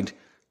enjoyed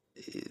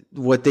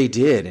what they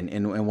did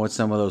and what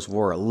some of those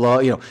were.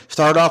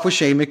 Started off with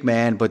Shane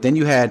McMahon, but then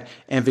you had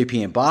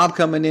MVP and Bob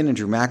coming in and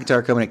Drew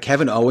McIntyre coming in.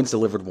 Kevin Owens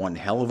delivered one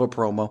hell of a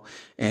promo.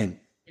 And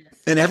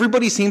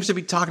everybody seems to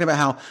be talking about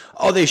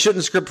how, they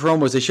shouldn't script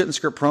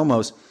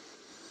promos.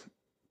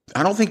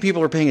 I don't think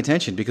people are paying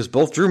attention, because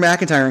both Drew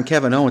McIntyre and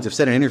Kevin Owens have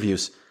said in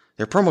interviews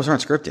their promos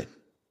aren't scripted.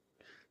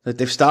 That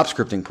they've stopped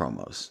scripting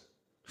promos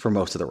for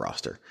most of the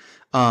roster.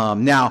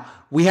 Now,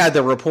 we had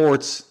the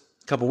reports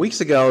a couple weeks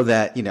ago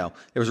that, there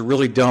was a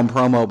really dumb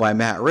promo by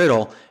Matt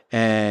Riddle,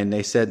 and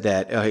they said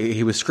that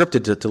he was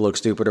scripted to look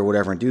stupid or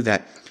whatever and do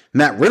that.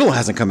 Matt Riddle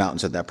hasn't come out and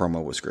said that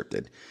promo was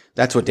scripted.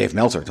 That's what Dave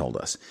Meltzer told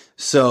us.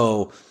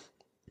 So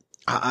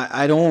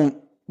I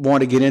don't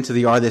want to get into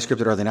the are they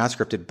scripted or are they not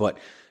scripted, but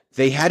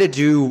they had to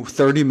do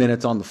 30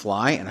 minutes on the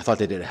fly, and I thought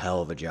they did a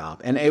hell of a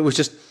job. And it was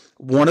just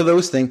one of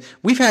those things.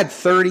 We've had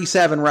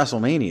 37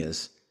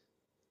 WrestleManias.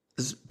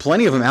 There's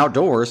plenty of them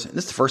outdoors, and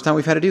this is the first time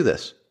we've had to do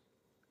this.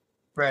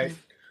 Right.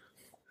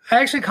 I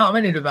actually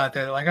commented about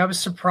that. Like, I was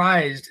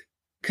surprised,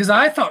 because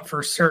I thought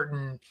for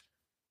certain,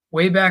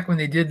 way back when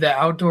they did the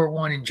outdoor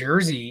one in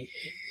Jersey,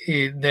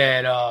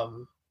 that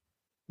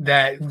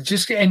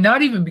just, and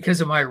not even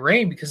because of my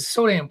rain, because it's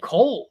so damn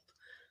cold.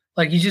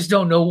 Like, you just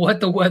don't know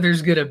what the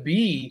weather's going to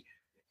be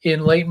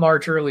in late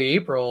March, early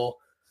April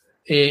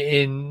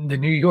in the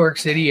New York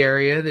City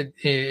area.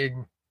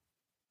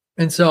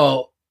 And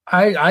so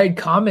I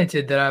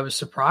commented that I was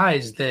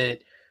surprised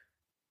that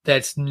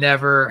that's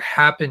never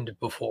happened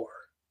before.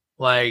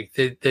 Like,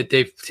 that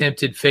they've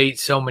tempted fate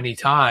so many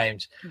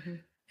times. Mm-hmm.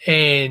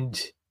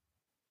 And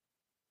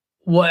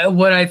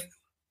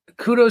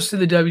kudos to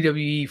the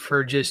WWE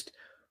for just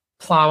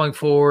plowing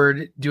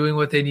forward, doing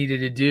what they needed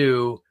to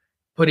do,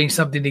 putting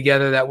something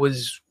together that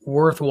was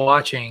worth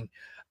watching.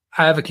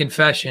 I have a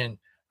confession.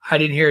 I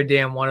didn't hear a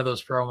damn one of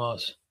those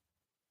promos.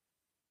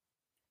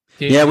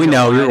 We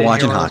know you were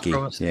watching hockey.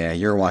 Yeah,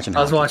 you were watching hockey.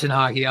 I was watching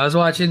hockey. I was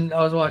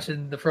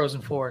watching the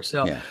Frozen Four.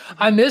 So yeah.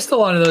 I missed a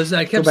lot of those.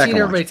 I kept seeing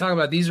everybody talk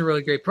about these are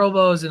really great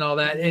promos and all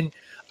that. And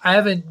I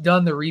haven't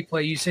done the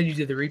replay. You said you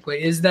did the replay.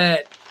 Is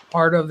that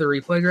part of the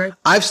replay, Greg?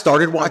 I've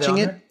started watching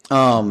it.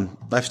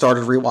 I've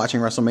started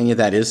rewatching WrestleMania.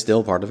 That is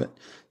still part of it.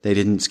 They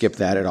didn't skip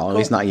that at all. Cool. At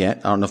least not yet.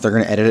 I don't know if they're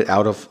going to edit it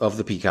out of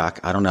the Peacock.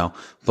 I don't know,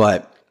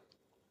 but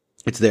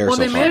it's there. Well,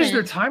 they managed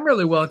their time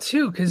really well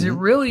too, because it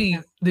really,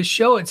 the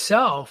show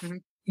itself,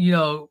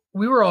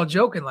 we were all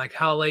joking, like,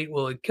 how late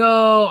will it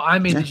go? I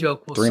made the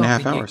joke, will 3.5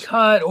 something hours get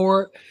cut?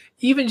 Or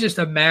even just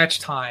a match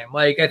time.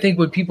 Like, I think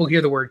when people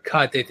hear the word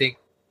cut, they think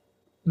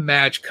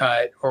match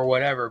cut or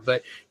whatever.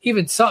 But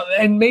even some,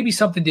 and maybe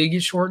something did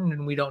get shortened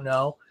and we don't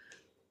know.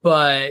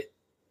 But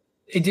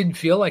it didn't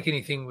feel like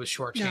anything was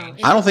shortchanged.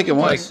 I don't think it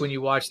was. Like when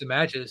you watch the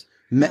matches.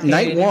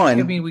 Night one.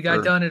 I mean, we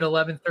got done at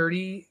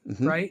 11:30,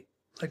 right?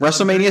 Like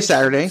WrestleMania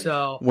Saturday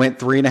so, went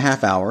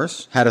 3.5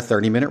 hours, had a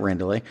 30-minute rain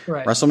delay.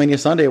 Right. WrestleMania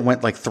Sunday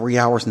went like 3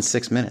 hours and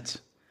 6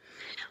 minutes.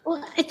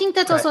 Well, I think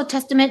that's also a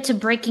testament to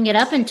breaking it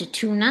up into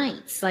 2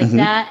 nights. Like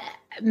that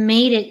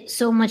made it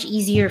so much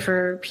easier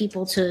for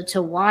people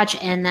to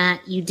watch, and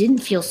that you didn't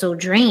feel so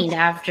drained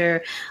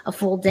after a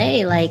full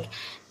day. Like,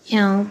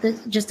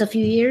 just a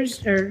few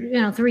years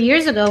or, 3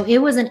 years ago, it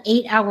was an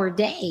 8-hour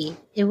day.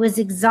 It was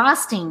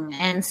exhausting.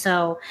 And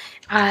so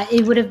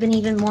it would have been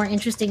even more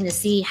interesting to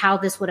see how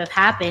this would have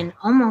happened.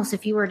 Almost,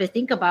 if you were to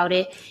think about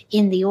it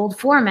in the old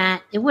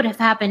format, it would have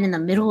happened in the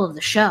middle of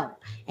the show.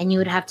 And you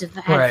would have to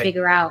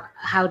figure out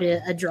how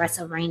to address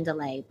a rain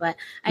delay. But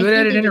you would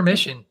add an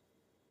intermission.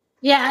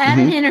 Yeah, I had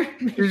an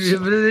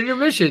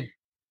intermission.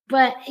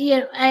 But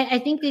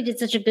I think they did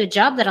such a good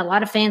job that a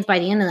lot of fans by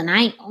the end of the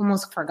night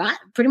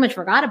pretty much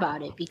forgot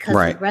about it, because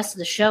the rest of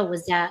the show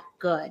was that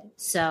good.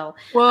 So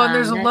and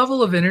there's a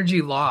level of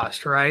energy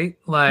lost, right?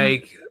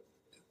 Like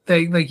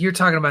like you're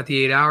talking about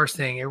the 8 hours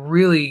thing. It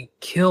really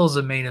kills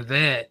a main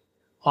event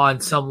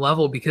on some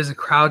level because the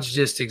crowd's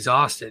just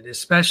exhausted,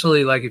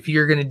 especially like if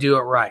you're going to do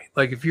it right.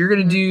 Like if you're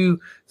going to do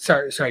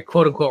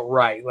quote unquote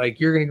right, like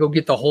you're going to go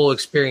get the whole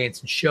experience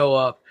and show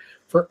up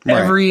for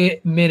every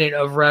minute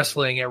of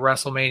wrestling at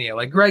WrestleMania.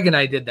 Like Greg and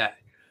I did that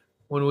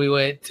when we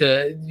went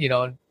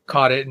to,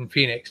 caught it in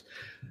Phoenix.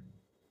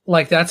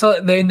 Like that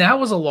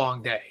was a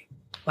long day.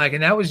 Like,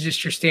 and that was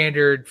just your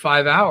standard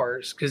 5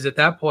 hours. Cause at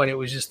that point it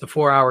was just the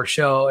 4-hour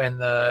show and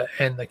the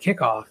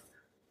kickoff.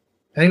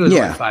 I think it was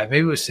like 5,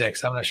 maybe it was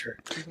 6. I'm not sure.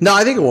 No,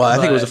 I think it was.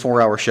 I think it was a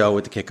 4-hour show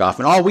with the kickoff,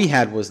 and all we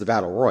had was the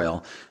Battle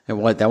Royal,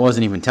 and that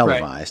wasn't even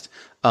televised.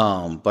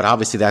 Right. But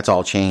obviously that's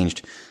all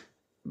changed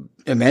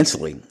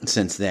immensely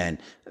since then.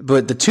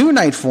 But the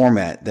 2-night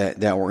format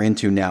that we're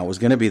into now was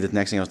going to be the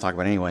next thing I was talking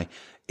about anyway.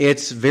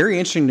 It's very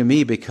interesting to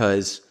me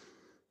because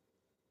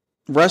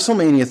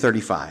WrestleMania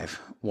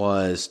 35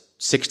 was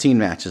 16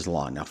 matches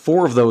long. Now,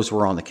 4 of those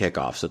were on the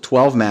kickoff, so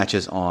 12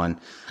 matches on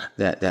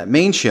that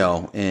main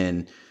show,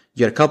 and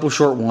you had a couple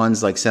short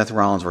ones like Seth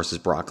Rollins versus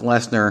Brock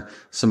Lesnar,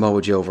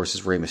 Samoa Joe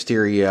versus Rey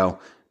Mysterio,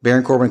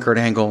 Baron Corbin, Kurt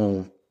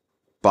Angle,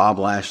 Bob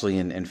Lashley,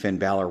 and Finn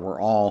Balor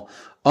were all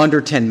under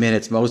 10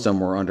 minutes. Most of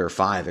them were under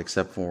 5,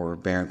 except for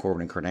Baron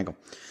Corbin and Kurt Angle.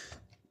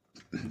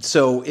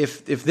 So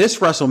if this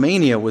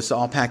WrestleMania was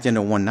all packed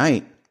into one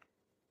night,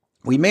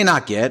 we may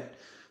not get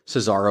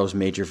Cesaro's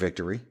major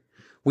victory.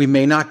 We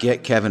may not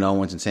get Kevin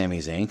Owens and Sami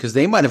Zayn, because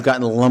they might have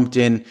gotten lumped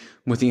in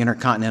with the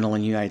Intercontinental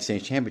and United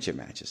States Championship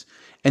matches.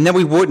 And then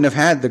we wouldn't have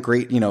had the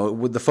great,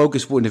 the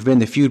focus wouldn't have been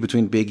the feud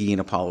between Big E and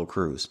Apollo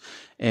Crews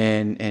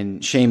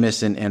and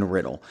Sheamus and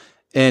Riddle.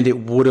 And it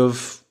would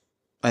have,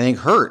 I think,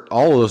 hurt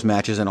all of those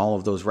matches and all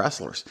of those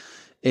wrestlers.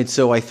 And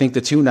so I think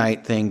the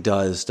 2-night thing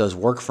does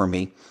work for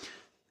me.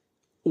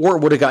 Or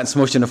it would have gotten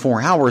smushed into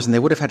 4 hours, and they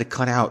would have had to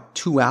cut out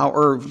 2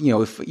 hours,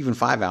 even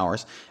 5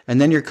 hours. And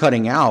then you're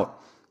cutting out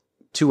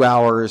 2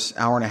 hours,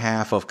 hour and a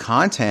half of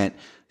content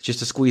just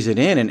to squeeze it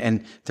in.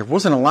 And there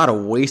wasn't a lot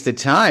of wasted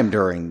time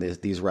during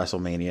these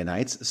WrestleMania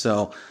nights.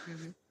 So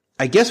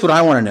I guess what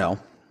I want to know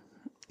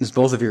is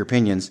both of your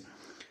opinions.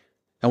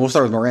 And we'll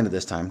start with Miranda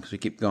this time because we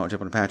keep jumping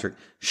to Patrick.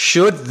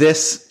 Should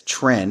this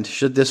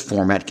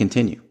format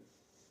continue?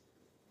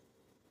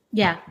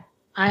 Yeah,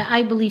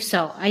 I believe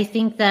so. I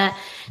think that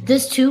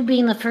this too,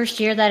 being the first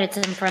year that it's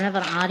in front of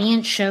an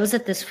audience, shows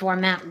that this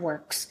format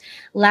works.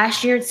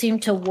 Last year it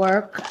seemed to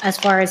work as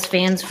far as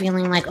fans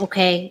feeling like,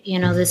 okay,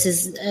 this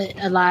is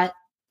a lot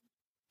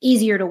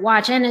easier to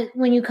watch. And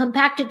when you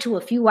compact it to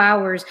a few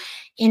hours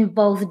in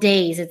both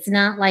days, it's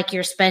not like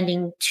you're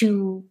spending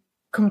 2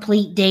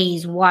 complete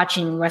days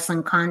watching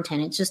wrestling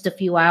content. It's just a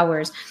few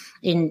hours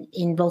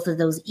in both of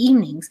those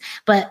evenings.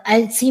 But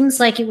it seems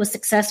like it was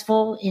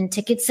successful in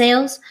ticket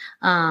sales,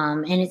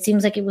 and it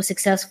seems like it was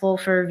successful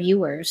for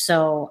viewers.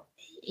 So,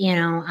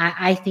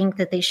 I think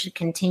that they should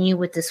continue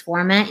with this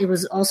format. It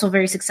was also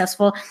very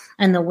successful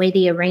in the way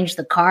they arranged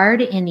the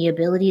card and the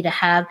ability to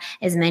have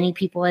as many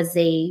people as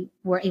they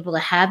were able to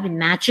have in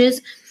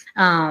matches.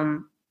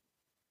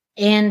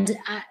 And,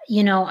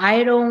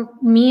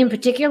 me in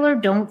particular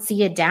don't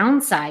see a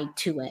downside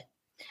to it.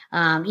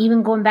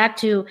 Even going back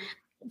to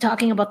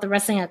talking about the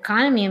wrestling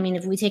economy, I mean,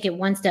 if we take it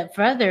one step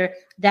further,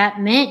 that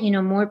meant,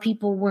 more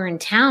people were in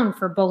town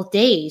for both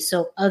days.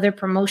 So other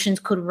promotions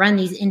could run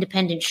these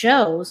independent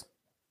shows.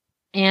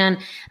 And,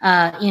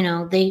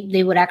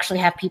 they would actually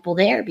have people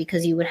there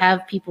because you would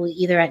have people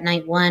either at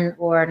night 1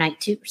 or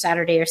night 2,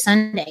 Saturday or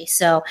Sunday.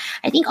 So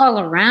I think all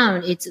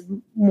around it's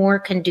more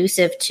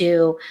conducive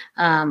to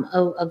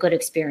a good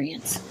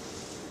experience.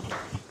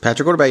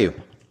 Patrick, what about you?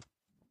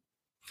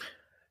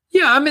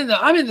 Yeah, I'm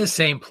in the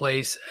same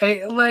place.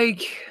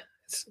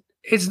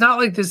 it's not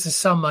like this is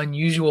some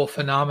unusual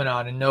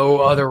phenomenon, and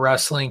no other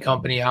wrestling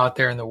company out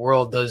there in the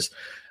world does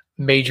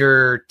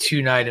major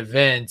 2-night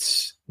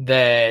events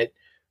that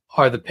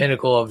are the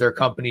pinnacle of their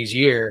company's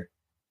year,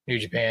 New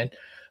Japan.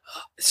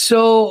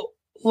 So,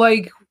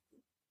 like,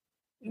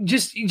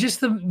 just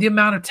the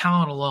amount of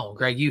talent alone,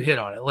 Greg, you hit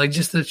on it. Like,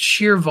 just the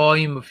sheer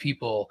volume of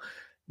people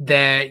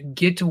that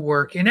get to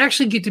work and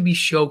actually get to be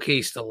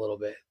showcased a little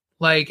bit.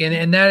 Like,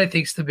 and that I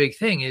think is the big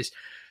thing is,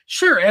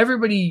 sure,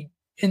 everybody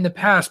in the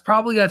past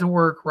probably got to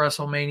work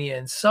WrestleMania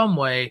in some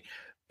way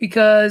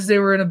because they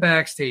were in a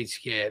backstage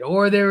skit,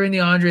 or they were in the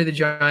Andre the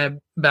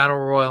Giant Battle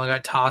Royal and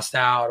got tossed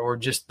out, or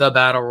just the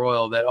Battle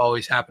Royal that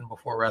always happened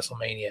before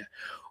WrestleMania,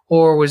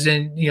 or was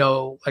in,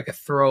 like a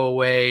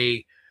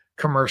throwaway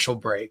commercial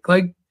break.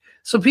 Like,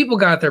 so people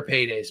got their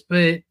paydays,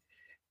 but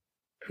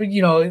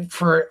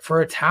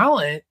for a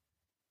talent,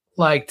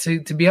 like to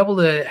be able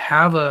to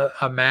have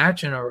a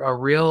match and a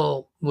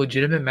real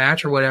legitimate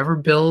match or whatever,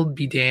 build,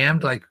 be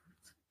damned, like,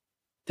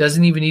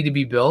 doesn't even need to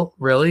be built,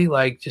 really.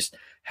 Like, just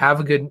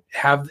have the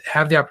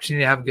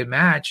opportunity to have a good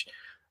match.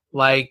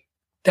 Like,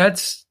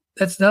 that's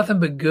nothing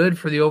but good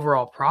for the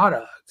overall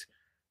product,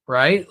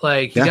 right?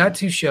 Like, you got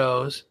 2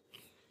 shows,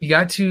 you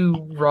got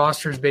 2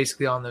 rosters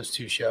basically on those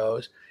 2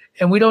 shows,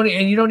 and you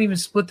don't even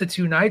split the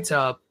 2 nights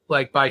up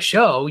like by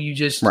show. You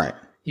just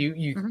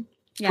you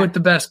put the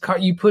best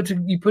card. You put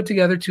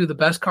together 2 of the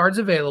best cards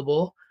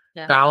available,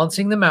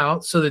 balancing them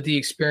out so that the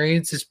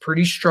experience is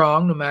pretty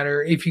strong, no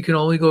matter if you can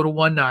only go to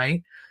one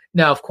night.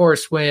 Now, of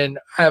course,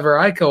 whenever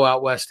I go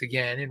out west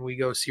again and we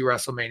go see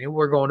WrestleMania,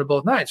 we're going to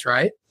both nights,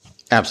 right?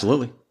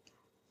 Absolutely.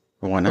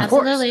 Why not? Of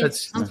course,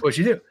 that's what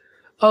you do.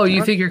 Oh,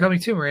 you think you're coming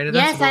too, Miranda?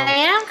 Yes, I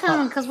am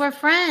coming because we're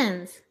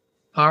friends.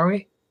 Are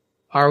we?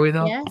 Are we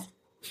though?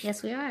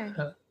 Yes, we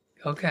are.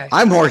 Okay.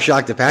 I'm more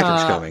shocked that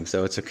Patrick's coming,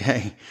 so it's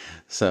okay.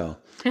 So,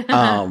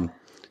 I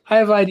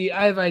have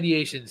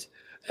ideations.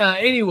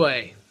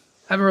 Anyway,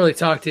 I haven't really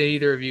talked to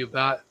either of you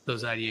about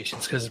those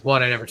ideations because,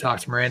 one, I never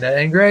talked to Miranda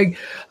and Greg.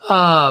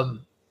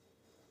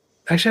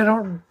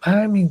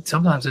 Actually,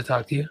 sometimes I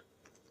talk to you.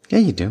 Yeah,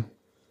 you do.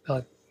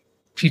 A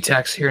few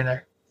texts here and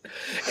there.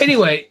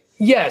 Anyway,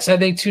 yes, I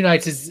think 2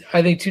 nights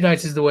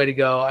is the way to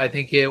go. I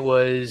think it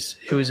was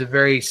a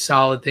very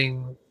solid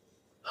thing,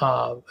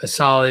 a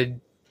solid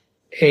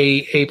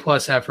A+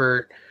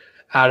 effort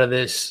out of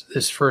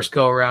this first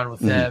go around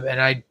with them.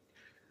 And I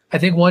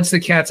think once the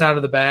cat's out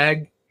of the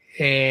bag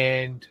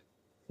and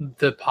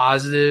the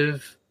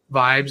positive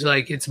vibes,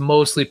 like, it's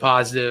mostly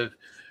positive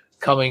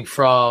coming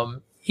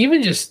from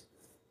even just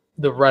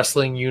the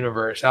wrestling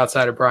universe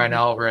outside of Brian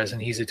Alvarez,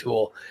 and he's a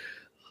tool.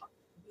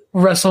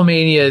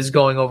 WrestleMania is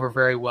going over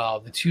very well.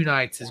 The 2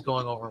 nights is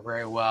going over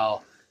very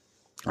well.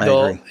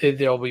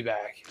 They'll be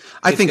back.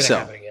 I think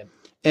so.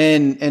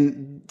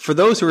 And for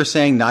those who are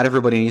saying not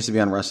everybody needs to be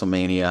on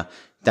WrestleMania,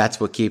 that's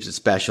what keeps it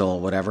special,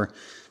 whatever.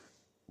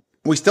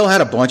 We still had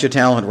a bunch of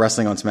talent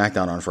wrestling on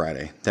SmackDown on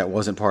Friday that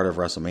wasn't part of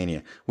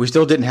WrestleMania. We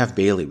still didn't have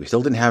Bayley. We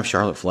still didn't have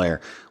Charlotte Flair.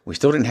 We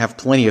still didn't have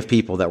plenty of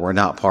people that were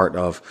not part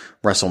of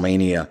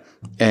WrestleMania.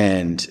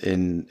 And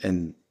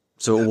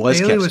so it was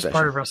Bayley kept was special.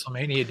 part of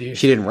WrestleMania, dude.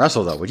 She didn't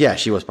wrestle though, but yeah,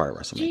 she was part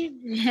of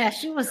WrestleMania.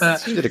 She was.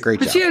 She did a great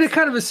job. But she had a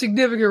kind of a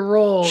significant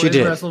role in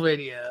did.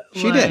 WrestleMania.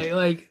 She did.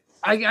 Like,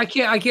 I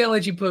can't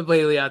let you put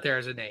Bayley out there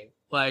as a name.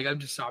 Like,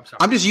 I'm sorry.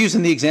 I'm just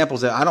using the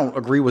examples that I don't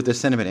agree with this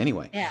sentiment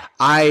anyway. Yeah.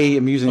 I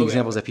am using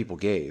examples that people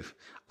gave.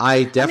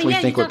 I definitely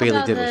think what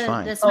Bayley did was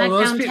fine.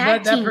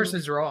 That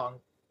person's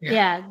wrong.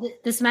 Yeah,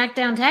 the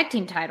SmackDown tag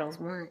team titles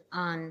weren't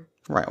on.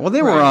 Right. Well,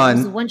 they were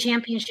on one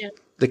championship.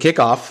 The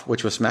kickoff,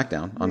 which was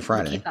SmackDown on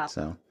Friday.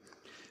 So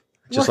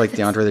just like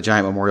the Andre the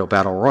Giant Memorial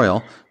Battle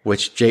Royal,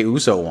 which Jey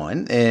Uso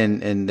won,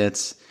 and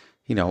that's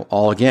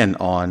all again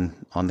on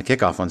the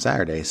kickoff on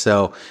Saturday.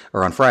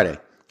 Or on Friday,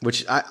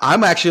 which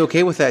I'm actually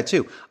okay with that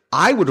too.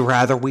 I would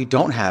rather we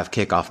don't have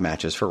kickoff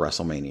matches for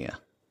WrestleMania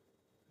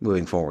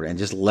moving forward and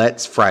just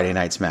let Friday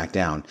Night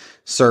SmackDown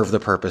serve the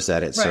purpose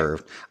that it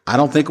served. I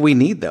don't think we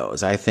need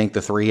those. I think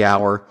the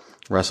 3-hour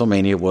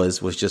WrestleMania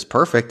was just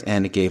perfect,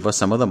 and it gave us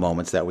some of the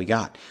moments that we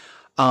got.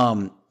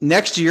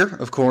 Next year,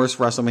 of course,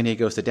 WrestleMania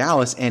goes to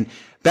Dallas, and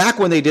back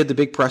when they did the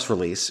big press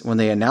release, when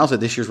they announced that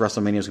this year's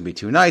WrestleMania was going to be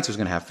 2 nights, it was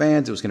going to have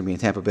fans, it was going to be in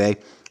Tampa Bay,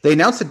 they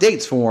announced the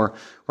dates for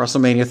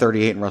WrestleMania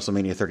 38 and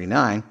WrestleMania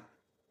 39,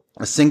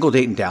 a single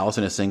date in Dallas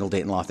and a single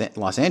date in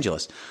Los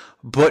Angeles.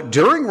 But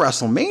during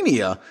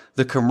WrestleMania,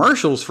 the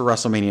commercials for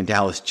WrestleMania in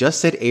Dallas just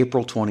said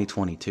April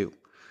 2022.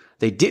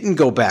 They didn't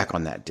go back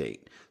on that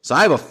date. So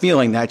I have a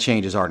feeling that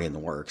change is already in the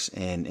works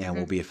and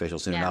will be official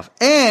soon enough.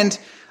 And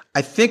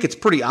I think it's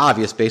pretty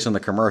obvious based on the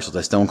commercials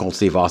that Stone Cold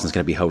Steve Austin's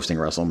going to be hosting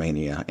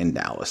WrestleMania in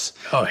Dallas.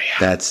 Oh, yeah.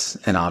 That's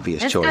an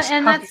obvious choice.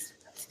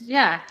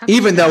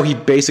 Even though he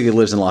basically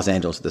lives in Los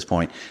Angeles at this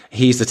point,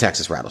 he's the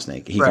Texas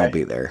Rattlesnake. He won't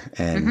be there,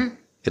 and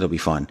it'll be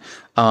fun.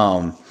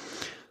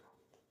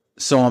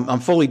 So I'm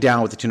fully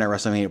down with the 2-night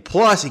WrestleMania.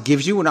 Plus, it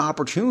gives you an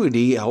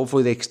opportunity.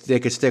 Hopefully, they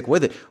could stick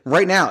with it.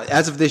 Right now,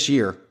 as of this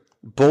year,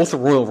 both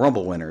Royal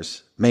Rumble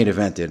winners main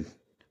evented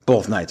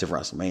both nights of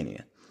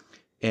WrestleMania.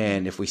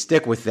 And if we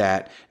stick with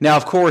that, now,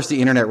 of course,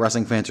 the internet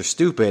wrestling fans are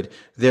stupid.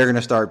 They're going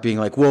to start being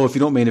like, well, if you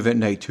don't main event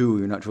night 2,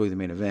 you're not truly the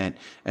main event.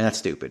 And that's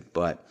stupid.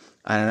 But,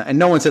 and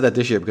no one said that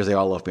this year because they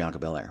all love Bianca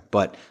Belair,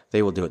 but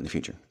they will do it in the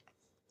future.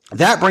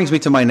 That brings me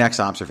to my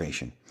next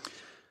observation.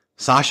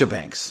 Sasha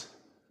Banks.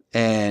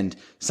 And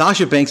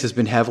Sasha Banks has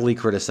been heavily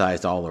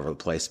criticized all over the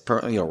place.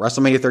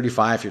 WrestleMania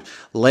 35, you're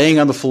laying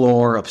on the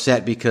floor,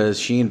 upset because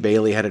she and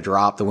Bayley had to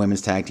drop the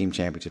women's tag team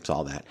championships,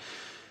 all that.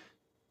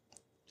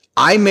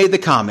 I made the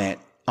comment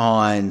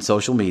on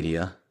social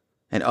media,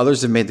 and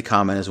others have made the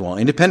comment as well,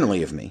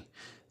 independently of me,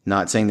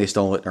 not saying they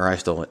stole it or I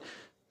stole it,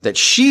 that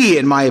she,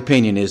 in my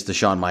opinion, is the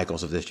Shawn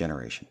Michaels of this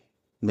generation,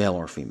 male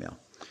or female,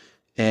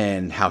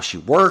 and how she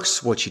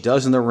works, what she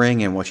does in the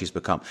ring, and what she's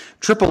become.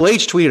 Triple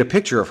H tweeted a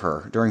picture of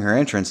her during her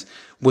entrance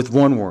with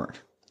one word,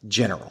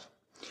 general.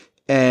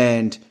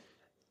 And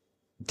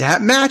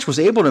that match was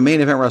able to main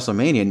event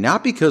WrestleMania,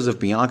 not because of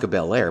Bianca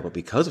Belair, but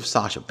because of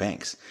Sasha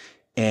Banks.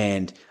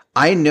 And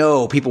I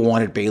know people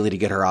wanted Bayley to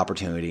get her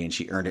opportunity, and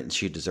she earned it, and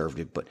she deserved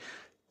it. But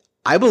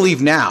I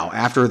believe now,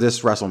 after this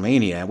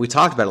WrestleMania, and we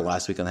talked about it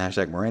last week on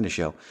the #Miranda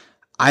Show,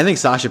 I think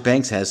Sasha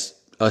Banks has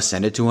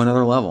ascended to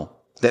another level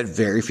that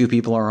very few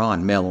people are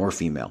on, male or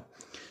female,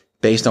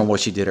 based on what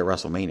she did at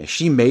WrestleMania.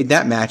 She made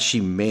that match. She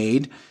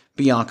made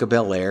Bianca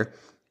Belair.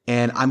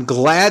 And I'm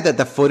glad that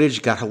the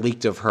footage got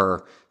leaked of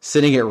her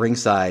sitting at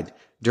ringside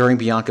during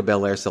Bianca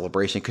Belair's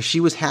celebration, because she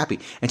was happy.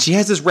 And she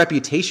has this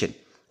reputation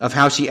of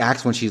how she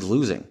acts when she's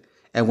losing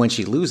and when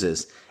she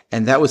loses.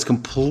 And that was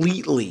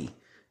completely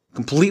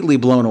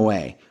blown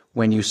away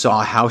when you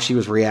saw how she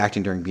was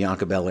reacting during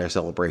Bianca Belair's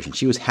celebration.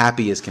 She was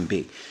happy as can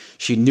be.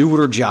 She knew what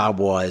her job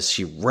was.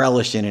 She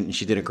relished in it, and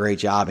she did a great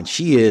job. And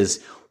she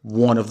is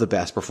one of the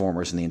best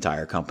performers in the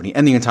entire company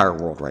and the entire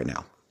world right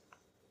now.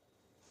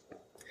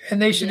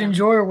 And they should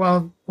enjoy her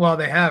while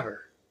they have her.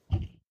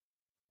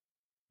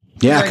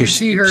 Yeah, I can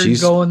see her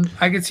going.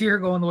 I could see her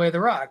going the way of The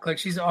Rock. Like,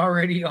 she's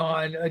already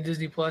on a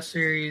Disney Plus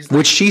series,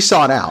 which she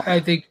sought out. I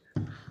think.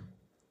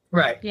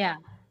 Right. Yeah.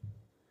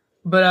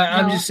 But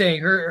I'm just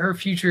saying, her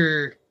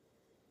future.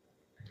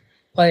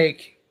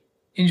 Like,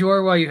 enjoy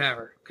her while you have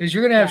her, because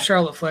you're gonna have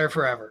Charlotte Flair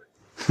forever.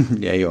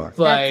 Yeah, you are.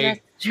 Like,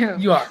 that's true.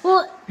 You are.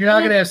 Well, you're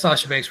not gonna have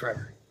Sasha Banks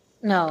forever.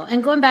 No,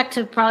 and going back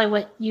to probably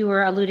what you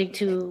were alluding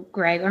to,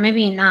 Greg, or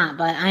maybe not,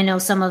 but I know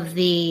some of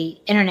the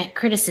internet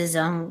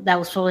criticism that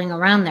was floating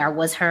around there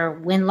was her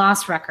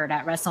win-loss record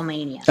at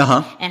WrestleMania,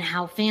 and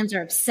how fans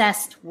are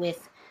obsessed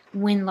with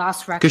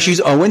win-loss records. Because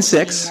she's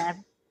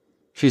 0-6.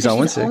 She's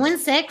 0-6.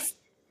 0-6,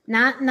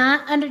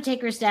 not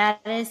Undertaker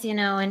status,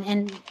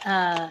 and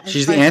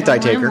she's the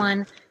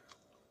anti-taker.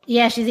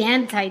 Yeah, she's the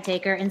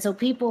anti-taker. And so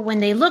people, when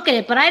they look at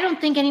it, but I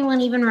don't think anyone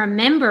even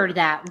remembered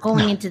that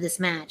going into this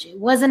match. It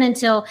wasn't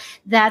until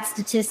that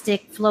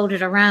statistic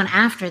floated around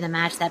after the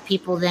match that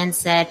people then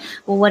said,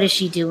 well, what is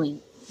she doing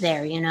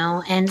there,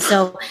 And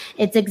so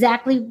it's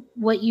exactly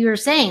what you're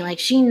saying. Like,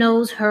 she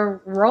knows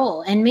her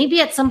role. And maybe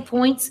at some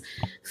points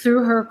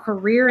through her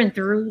career and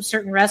through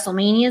certain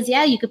WrestleManias,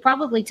 you could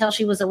probably tell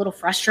she was a little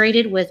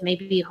frustrated with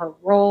maybe her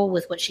role,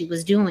 with what she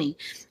was doing.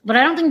 But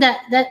I don't think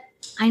that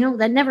I know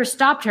that never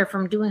stopped her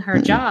from doing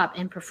her job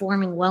and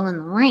performing well in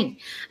the ring.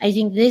 I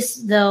think this,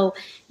 though,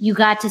 you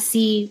got to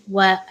see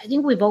what I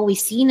think we've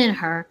always seen in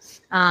her,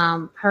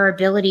 her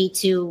ability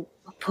to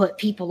put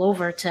people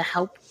over, to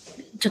help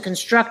to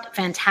construct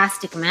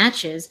fantastic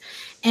matches,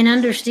 and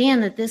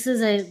understand that this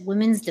is a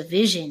women's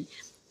division.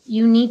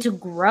 You need to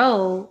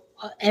grow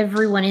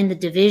everyone in the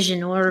division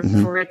in order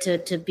for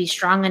it to be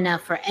strong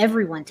enough for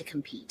everyone to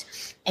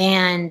compete.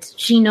 And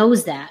she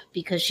knows that,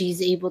 because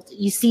she's able to,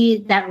 you see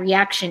that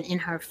reaction in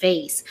her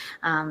face.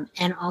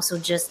 And also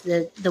just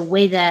the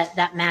way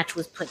that match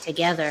was put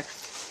together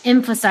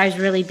emphasized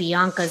really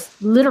Bianca's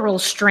literal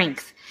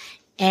strength,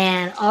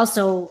 and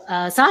also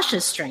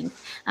Sasha's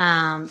strength.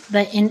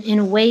 But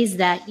in ways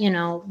that,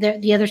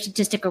 the other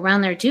statistic around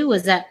there too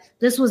was that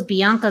this was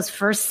Bianca's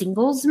first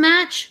singles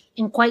match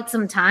in quite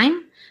some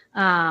time.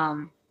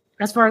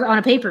 As far as on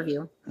a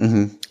pay-per-view.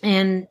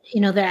 And,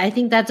 I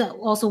think that's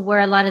also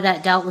where a lot of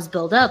that doubt was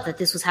built up, that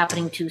this was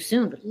happening too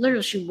soon. But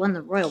literally, she won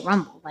the Royal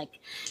Rumble. Like,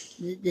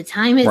 the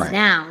time is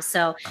now.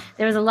 So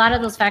there was a lot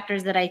of those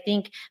factors that I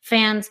think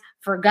fans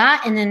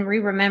forgot and then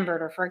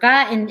remembered, or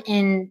forgot.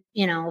 And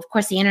of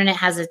course, the internet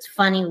has its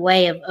funny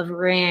way of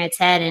rearing its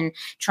head and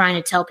trying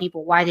to tell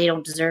people why they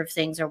don't deserve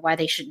things or why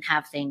they shouldn't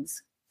have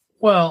things.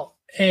 Well,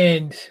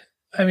 and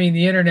I mean,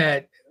 the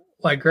internet,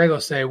 like Greg will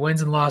say,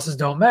 wins and losses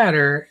don't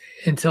matter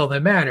until they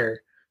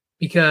matter,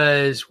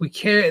 because we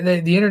care.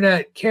 The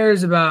internet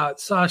cares about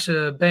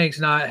Sasha Banks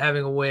not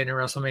having a win in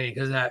WrestleMania,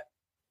 because that,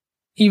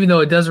 even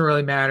though it doesn't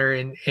really matter,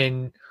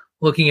 in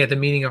looking at the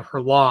meaning of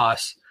her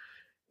loss,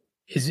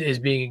 is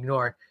being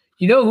ignored.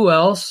 You know who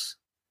else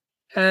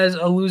has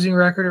a losing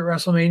record at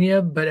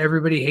WrestleMania, but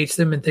everybody hates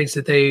them and thinks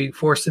that they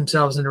force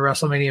themselves into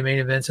WrestleMania main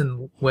events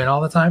and win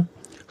all the time?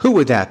 Who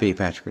would that be,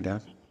 Patrick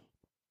O'Dowd?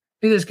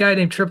 Be this guy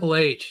named Triple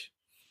H.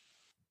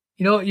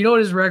 You know what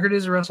his record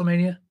is at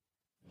WrestleMania?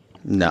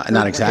 No,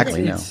 not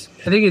exactly. No, I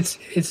think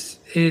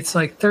it's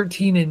like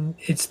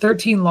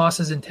 13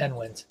 losses and 10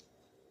 wins.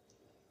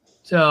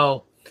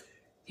 So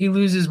he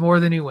loses more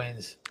than he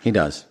wins. He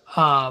does.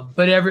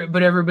 But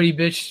everybody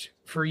bitched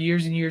for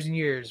years and years and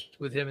years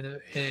with him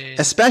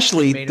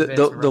especially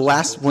the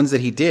last ones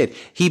that he did.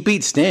 He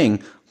beat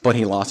Sting, but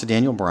he lost to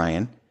Daniel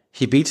Bryan.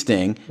 He beat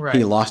Sting. Right.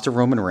 He lost to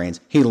Roman Reigns.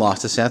 He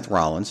lost to Seth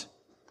Rollins.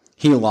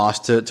 He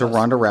lost to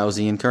Ronda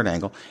Rousey and Kurt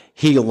Angle.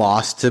 He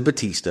lost to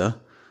Batista.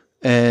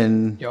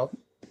 And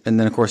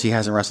then, of course, he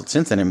hasn't wrestled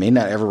since then and may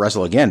not ever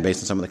wrestle again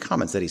based on some of the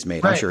comments that he's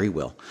made. Right. I'm sure he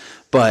will.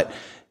 But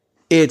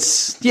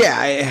those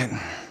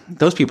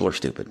people are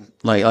stupid.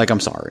 Like I'm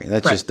sorry.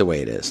 That's just the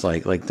way it is.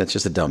 Like that's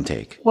just a dumb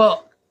take.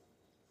 Well,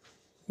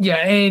 yeah,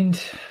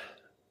 and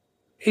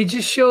it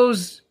just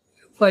shows,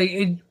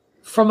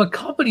 from a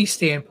company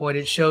standpoint,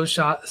 it shows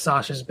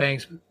Sasha's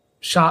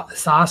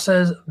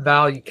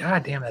value.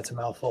 God damn, that's a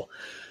mouthful.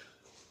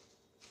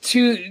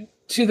 To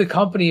the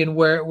company, and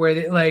where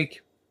they,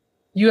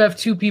 you have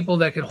two people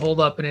that can hold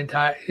up an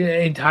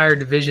entire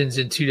divisions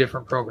in two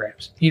different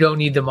programs. You don't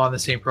need them on the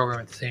same program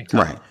at the same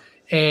time. Right.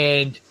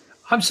 And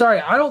I'm sorry,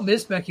 I don't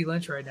miss Becky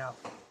Lynch right now.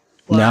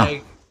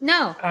 No.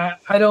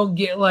 I don't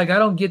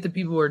get the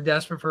people who are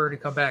desperate for her to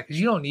come back, because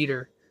you don't need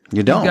her.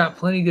 You don't. You've got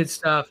plenty of good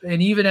stuff.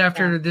 And even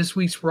after this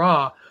week's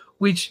Raw,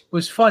 which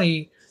was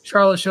funny,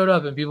 Charlotte showed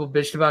up and people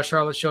bitched about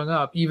Charlotte showing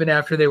up even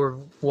after they were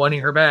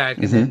wanting her back.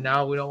 And then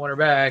now we don't want her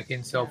back.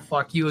 And so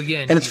fuck you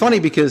again. And it's funny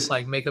because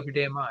make up your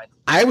damn mind.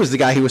 I was the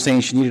guy who was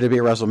saying she needed to be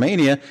at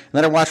WrestleMania. And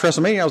then I watched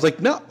WrestleMania. I was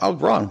like, no, I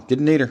was wrong.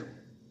 Didn't need her.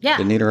 Yeah.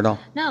 Didn't need her at all.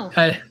 No.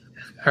 I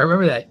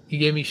remember that. You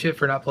gave me shit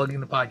for not plugging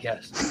the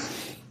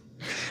podcast.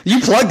 You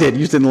plugged it.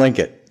 You just didn't link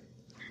it.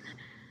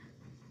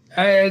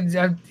 I'm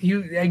not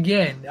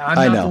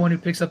the one who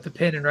picks up the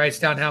pen and writes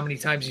down how many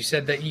times you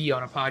said the E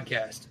on a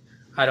podcast.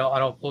 I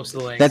don't post the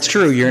link. That's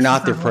true. You're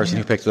not the person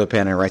who picks up a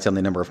pen and writes down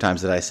the number of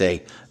times that I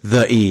say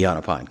the E on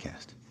a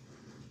podcast.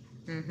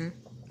 Mm-hmm.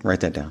 Write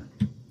that down.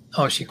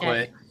 Oh, she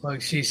quit.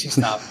 Look, she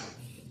stopped.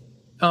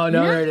 Oh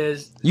no, there it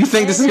is. You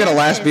think this is going to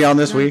last beyond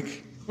this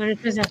week?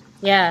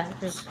 Yeah.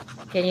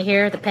 Can you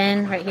hear the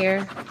pen right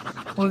here?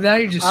 Well, now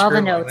you're just all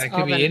scribbling. the notes. That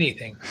could be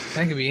anything.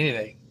 That could be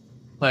anything.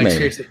 Maybe.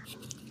 Seriously.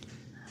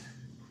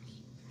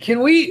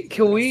 Can we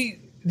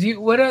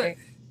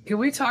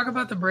talk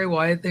about the Bray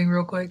Wyatt thing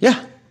real quick?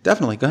 Yeah,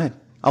 definitely. Go ahead.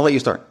 I'll let you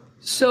start.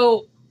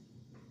 So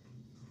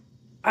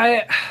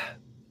I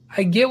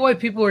get why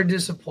people are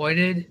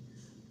disappointed,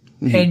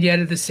 and yet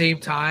at the same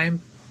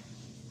time,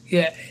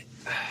 it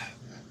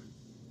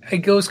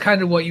goes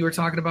kind of what you were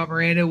talking about,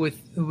 Miranda,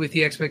 with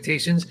the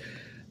expectations.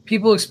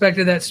 People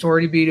expected that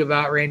story to be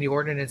about Randy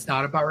Orton, and it's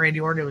not about Randy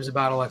Orton. It was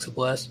about Alexa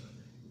Bliss.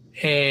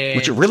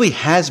 Which it really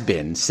has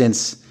been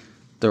since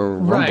the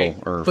Rumble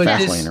or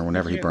Fastlane or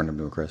whenever he burned him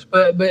to a crisp.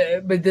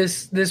 But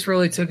this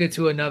really took it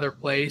to another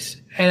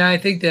place. And I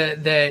think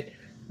that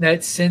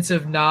sense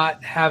of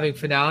not having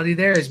finality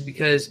there is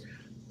because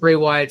Bray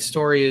Wyatt's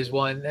story is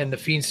one, and the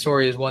Fiend's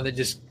story is one that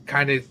just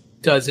kind of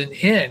doesn't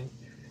end.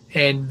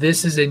 And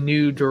this is a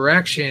new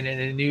direction and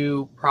a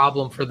new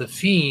problem for the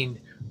Fiend.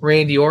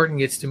 Randy Orton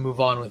gets to move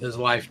on with his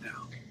life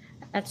now.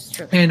 That's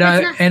true. And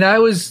I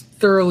was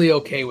thoroughly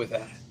okay with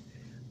that.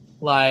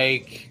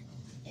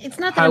 It's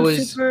not that I'm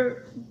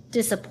super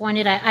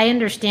disappointed. I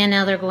understand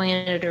now they're going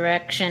in a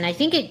direction. I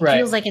think it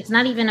feels like it's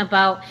not even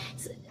about.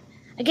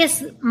 I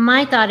guess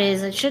my thought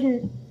is it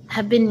shouldn't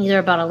have been either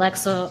about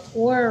Alexa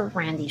or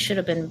Randy. It should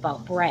have been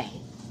about Bray.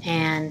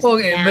 And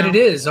but it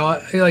is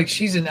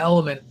she's an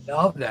element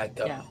of that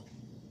though,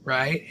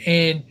 right?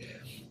 And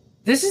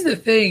this is the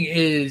thing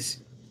is,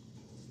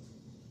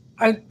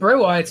 Bray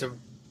Wyatt's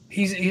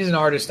he's an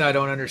artist I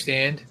don't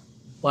understand.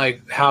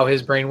 How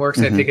his brain works.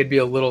 I think I'd be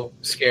a little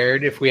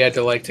scared if we had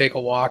to take a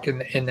walk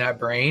in that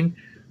brain.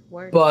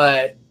 Word.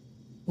 But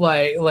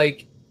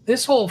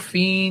this whole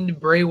Fiend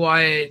Bray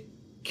Wyatt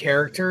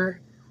character,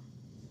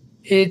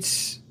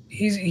 he's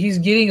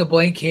getting a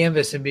blank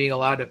canvas and being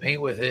allowed to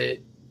paint with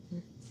it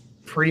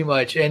pretty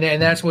much.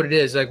 And that's what it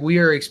is. We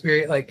are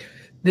experiencing,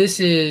 this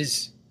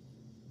is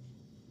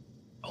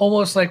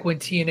almost like when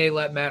TNA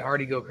let Matt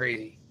Hardy go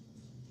crazy.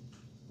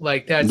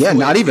 That's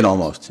not even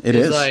almost. It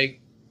is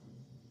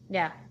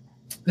yeah.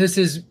 This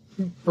is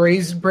Bray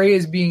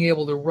is being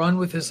able to run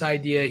with this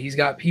idea. He's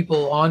got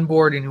people on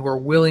board and who are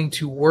willing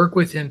to work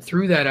with him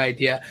through that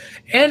idea.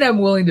 And I'm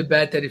willing to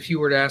bet that if you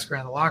were to ask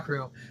around the locker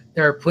room,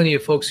 there are plenty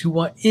of folks who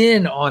want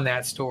in on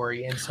that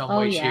story in some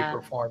way, shape,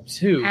 or form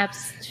too.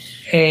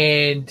 Absolutely.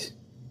 And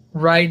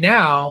right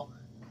now,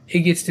 it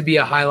gets to be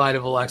a highlight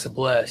of Alexa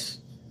Bliss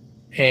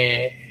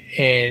and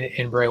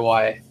Bray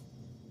Wyatt.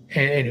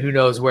 And who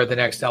knows where the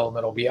next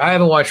element will be. I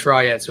haven't watched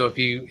Raw yet, so if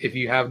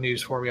you have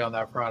news for me on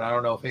that front, I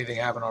don't know if anything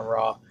happened on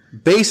Raw.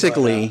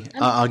 Basically,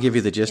 I'll give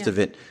you the gist of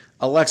it.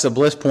 Alexa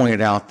Bliss pointed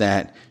out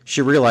that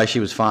she realized she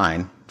was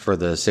fine for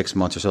the 6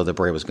 months or so that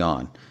Bray was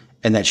gone,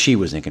 and that she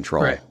was in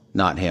control,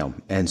 not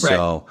him. And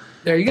so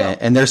there you go.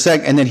 And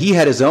then he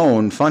had his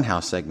own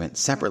Funhouse segment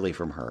separately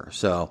from her.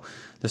 So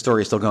the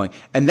story is still going,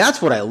 and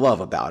that's what I love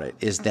about it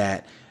is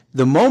that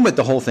the moment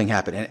the whole thing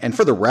happened, and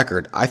for the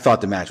record, I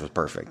thought the match was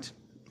perfect.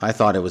 I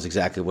thought it was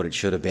exactly what it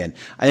should have been.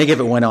 I think if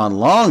it went on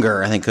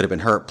longer, I think could have been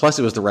hurt. Plus,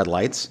 it was the red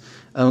lights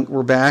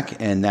were back,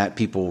 and that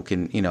people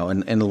can,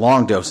 in the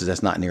long doses,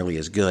 that's not nearly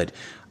as good.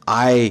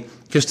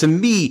 Because to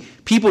me,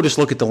 people just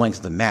look at the length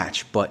of the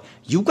match, but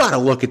you got to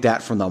look at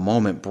that from the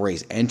moment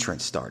Bray's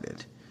entrance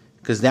started,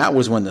 because that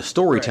was when the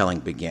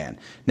storytelling began.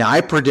 Now, I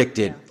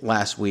predicted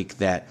last week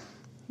that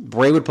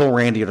Bray would pull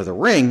Randy out of the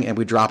ring, and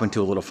we'd drop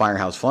into a little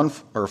Firefly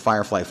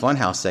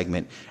Funhouse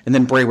segment, and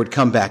then Bray would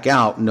come back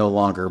out, no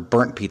longer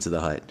burnt Pizza the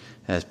Hut,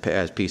 as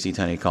PC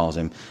Tony calls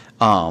him.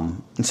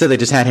 Instead, they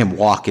just had him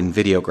walk through some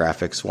video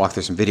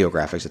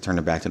graphics that turned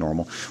him back to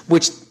normal,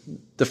 which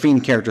the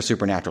Fiend character is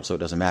supernatural, so it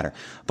doesn't matter.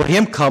 But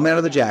him coming out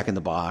of the Jack in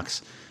the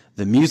Box,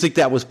 the music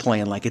that was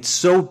playing, like, it's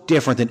so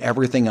different than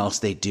everything else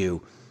they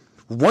do.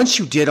 Once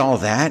you did all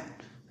that,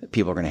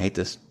 people are going to hate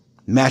this.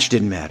 Match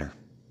didn't matter.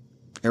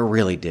 It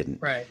really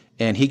didn't. Right.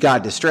 And he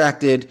got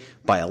distracted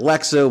by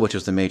Alexa, which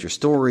was the major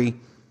story.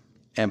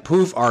 And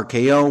poof,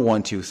 RKO,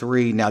 1, 2,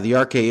 3. Now, the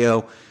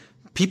RKO,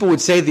 people would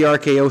say the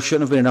RKO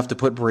shouldn't have been enough to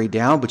put Bray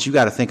down, but you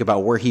got to think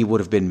about where he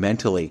would have been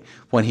mentally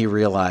when he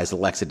realized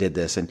Alexa did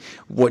this. And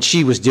what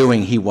she was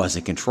doing, he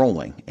wasn't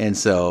controlling. And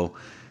so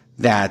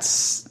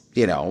that's,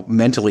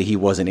 mentally he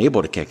wasn't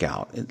able to kick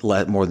out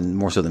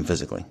more so than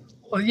physically.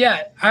 Well,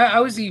 yeah, I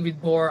was even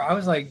more. I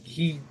was like,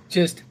 he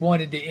just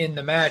wanted to end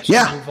the match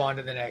and move on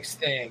to the next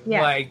thing.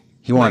 Yeah. Like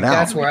he wanted out.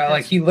 That's where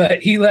he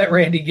let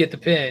Randy get the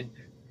pin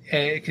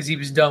because he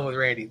was done with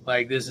Randy.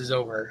 Like, this is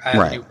over. I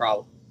have a new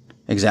problem.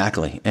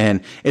 Exactly,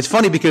 and it's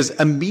funny because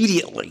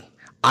immediately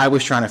I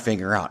was trying to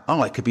figure out.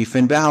 Oh, it could be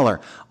Finn Balor.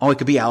 Oh, it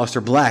could be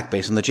Aleister Black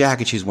based on the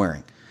jacket she's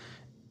wearing.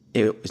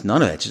 It was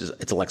none of it.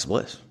 It's Alexa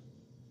Bliss.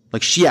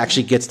 Like, she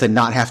actually gets to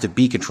not have to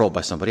be controlled by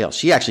somebody else.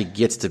 She actually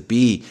gets to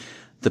be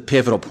the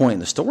pivotal point in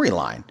the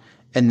storyline.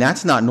 And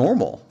that's not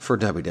normal for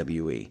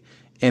WWE.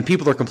 And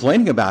people are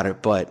complaining about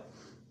it, but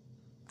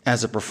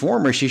as a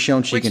performer, she's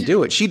shown she can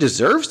do it. She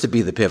deserves to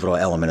be the pivotal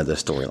element of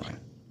this storyline.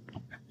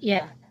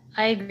 Yeah,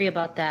 I agree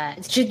about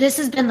that. This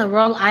has been the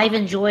role I've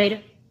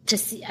enjoyed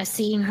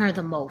seeing her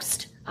the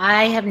most.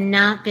 I have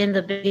not been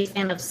the biggest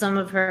fan of some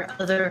of her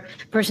other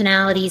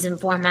personalities and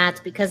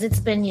formats because it's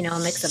been, a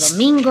mix of a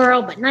mean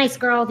girl, but nice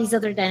girl, these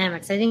other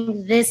dynamics. I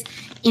think this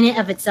in and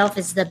of itself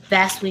is the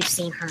best we've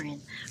seen her in.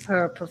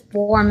 Her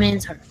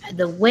performance,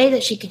 the way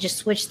that she could just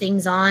switch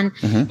things on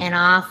and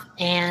off,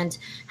 and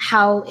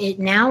how it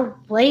now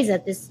plays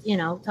at this,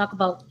 talk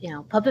about,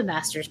 puppet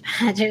masters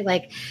magic.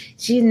 Like,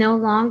 she's no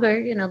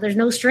longer, there's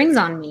no strings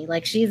on me.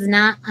 Like, she's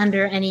not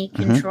under any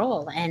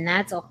control. And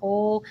that's a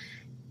whole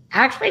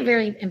actually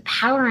very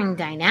empowering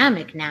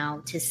dynamic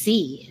now to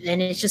see.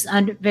 And it's just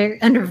under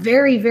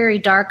very, very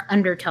dark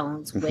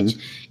undertones, which,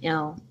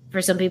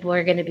 for some people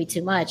are going to be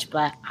too much,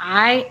 but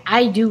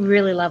I do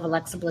really love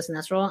Alexa Bliss in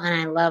this role, and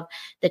I love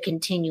the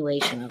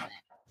continuation of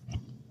it.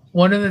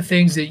 One of the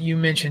things that you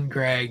mentioned,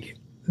 Greg,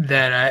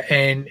 that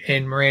and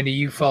Miranda,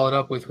 you followed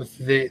up with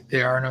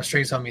there are no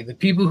strings on me. The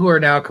people who are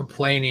now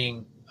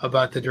complaining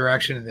about the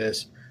direction of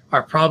this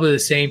are probably the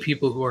same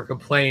people who are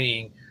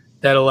complaining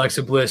that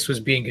Alexa Bliss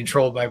was being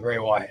controlled by Bray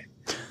Wyatt.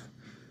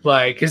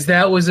 Like, because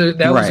that was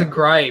a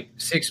gripe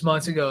 6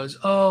 months ago.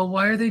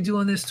 Why are they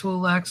doing this to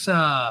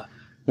Alexa?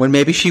 When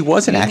maybe she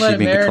wasn't actually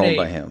being controlled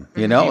by him.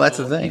 That's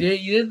the thing.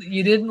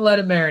 You didn't let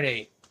it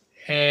marinate.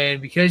 And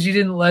because you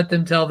didn't let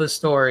them tell the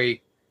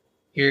story,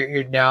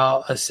 you're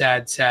now a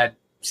saddy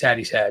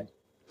sad.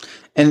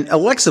 And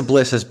Alexa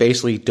Bliss has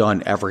basically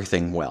done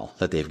everything well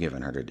that they've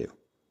given her to do.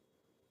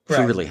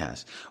 She really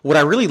has. What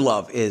I really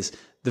love is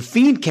the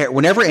Fiend,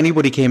 whenever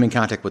anybody came in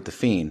contact with the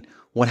Fiend,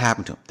 what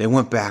happened to them? They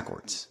went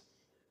backwards.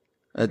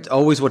 That's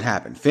always what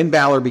happened. Finn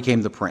Balor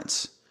became the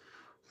Prince.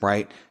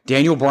 Right?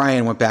 Daniel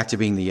Bryan went back to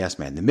being the yes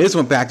man. The Miz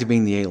went back to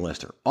being the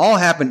A-lister. All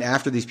happened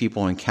after these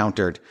people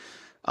encountered,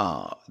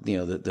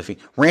 the Fiend.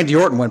 Randy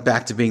Orton went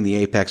back to being the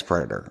apex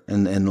predator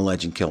and the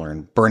legend killer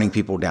and burning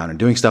people down and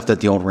doing stuff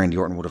that the old Randy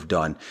Orton would have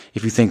done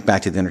if you think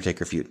back to the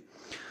Undertaker feud.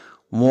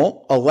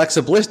 Well,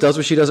 Alexa Bliss does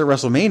what she does at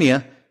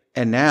WrestleMania,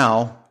 and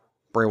now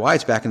Bray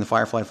Wyatt's back in the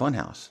Firefly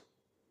Funhouse.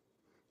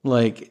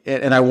 Like,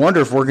 and I wonder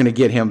if we're going to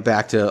get him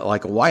back to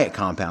like a Wyatt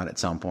compound at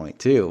some point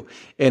too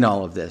in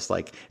all of this.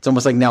 Like, it's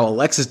almost like now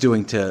Alexa's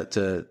doing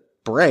to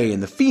Bray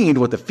and the Fiend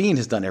what the Fiend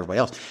has done to everybody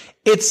else.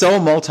 It's so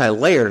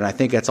multi-layered, and I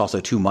think that's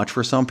also too much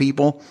for some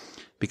people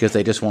because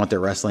they just want their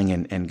wrestling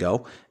and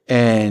go.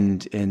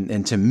 And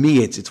to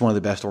me, it's one of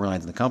the best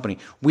storylines in the company.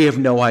 We have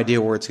no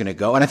idea where it's going to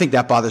go, and I think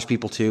that bothers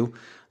people too.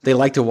 They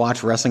like to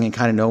watch wrestling and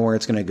kind of know where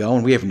it's going to go,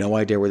 and we have no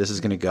idea where this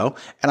is going to go.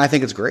 And I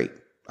think it's great.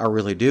 I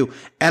really do.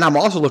 And I'm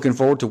also looking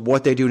forward to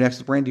what they do next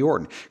with Randy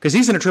Orton, because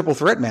he's in a triple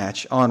threat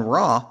match on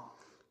Raw,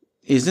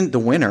 isn't the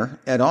winner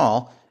at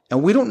all.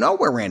 And we don't know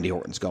where Randy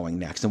Orton's going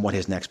next and what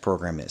his next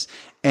program is.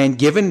 And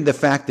given the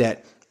fact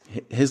that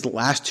his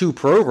last two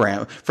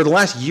programs, for the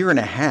last year and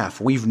a half,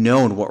 we've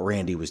known what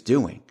Randy was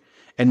doing.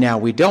 And now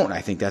we don't.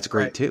 I think that's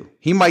great too.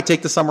 He might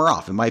take the summer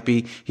off. It might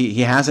be,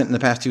 he hasn't in the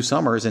past 2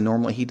 summers, and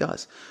normally he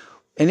does.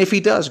 And if he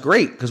does,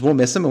 great, because we'll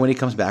miss him. And when he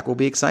comes back, we'll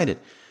be excited.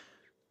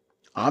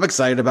 I'm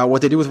excited about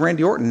what they do with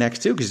Randy Orton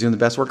next, too, because he's doing the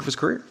best work of his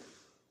career.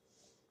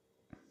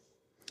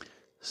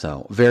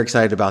 So, very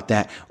excited about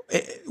that.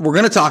 We're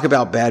going to talk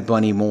about Bad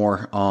Bunny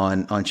more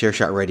on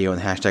Chairshot Radio and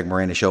the hashtag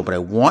Miranda Show, but I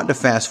want to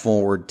fast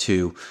forward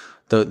to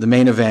the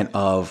main event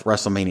of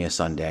WrestleMania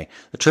Sunday,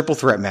 the triple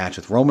threat match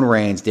with Roman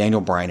Reigns,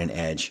 Daniel Bryan, and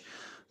Edge,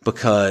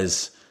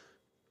 because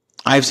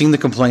I've seen the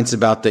complaints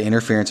about the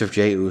interference of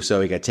Jey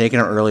Uso. He got taken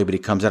out early, but he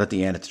comes out at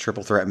the end. It's a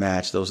triple threat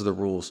match. Those are the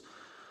rules.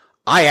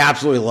 I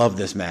absolutely love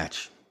this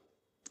match.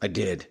 I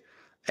did.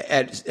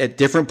 At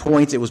different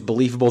points, it was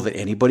believable that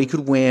anybody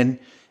could win.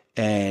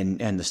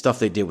 And the stuff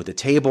they did with the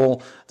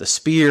table, the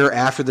spear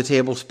after the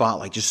table spot,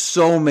 like just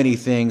so many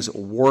things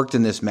worked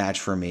in this match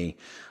for me.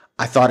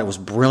 I thought it was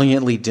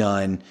brilliantly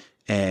done,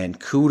 and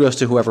kudos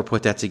to whoever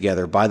put that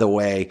together. By the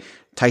way,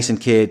 Tyson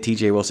Kidd,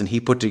 TJ Wilson, he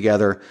put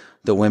together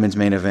the women's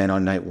main event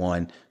on night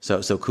one.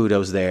 So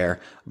kudos there.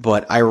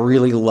 But I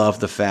really love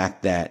the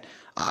fact that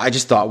I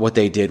just thought what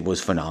they did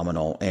was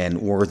phenomenal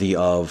and worthy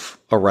of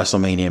a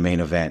WrestleMania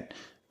main event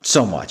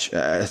so much.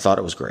 I thought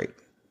it was great.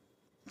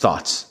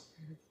 Thoughts?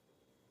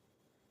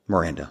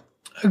 Miranda.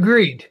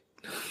 Agreed.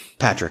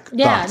 Patrick.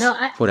 Yeah,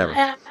 thoughts? Whatever.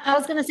 I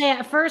was gonna say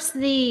at first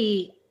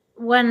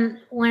when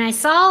I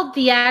saw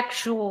the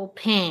actual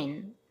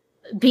pin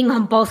being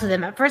on both of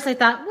them, at first I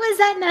thought, was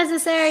that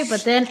necessary?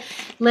 But then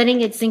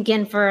letting it sink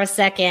in for a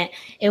second,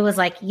 it was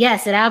like,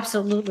 yes, it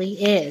absolutely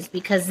is,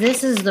 because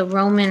this is the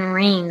Roman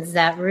Reigns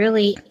that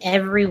really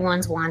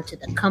everyone's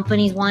wanted. The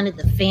company's wanted,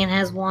 the fan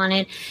has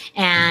wanted,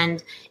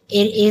 and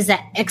it is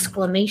that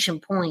exclamation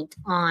point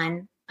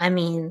on,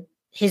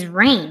 his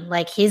reign,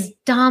 like his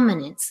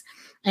dominance.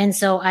 And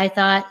so I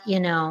thought,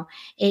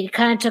 it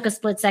kind of took a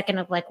split second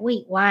of like,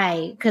 wait,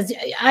 why? Because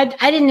I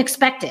didn't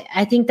expect it.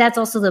 I think that's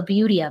also the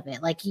beauty of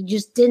it. Like, you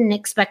just didn't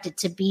expect it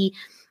to be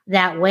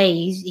that way.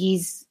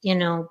 He's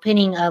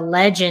pinning a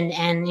legend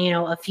and,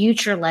 a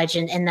future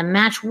legend. And the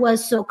match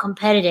was so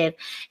competitive,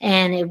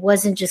 and it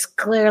wasn't just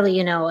clearly,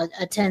 a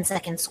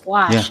 10-second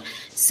squash. Yeah.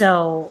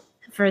 So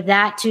for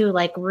that to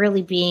like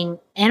really being,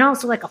 and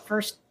also like a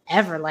first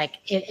ever, like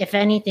if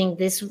anything,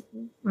 this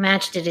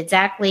match did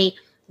exactly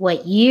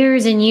what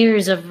years and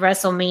years of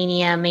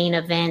WrestleMania main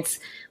events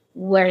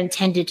were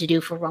intended to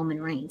do for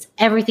Roman Reigns.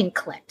 Everything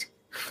clicked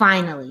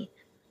finally,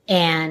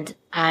 and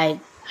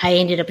I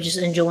ended up just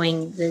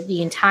enjoying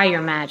the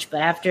entire match.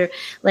 But after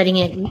letting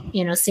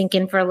it sink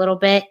in for a little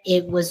bit,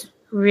 it was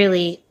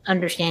really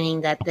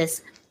understanding that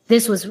this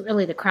was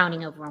really the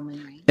crowning of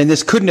Roman Reigns. And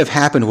this couldn't have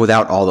happened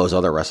without all those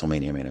other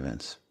WrestleMania main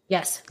events.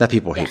 Yes, that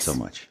people hate so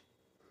much.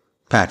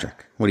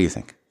 Patrick, what do you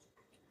think?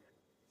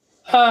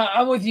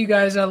 I'm with you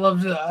guys. I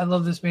love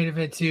this main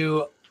event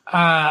too.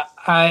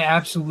 I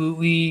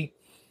absolutely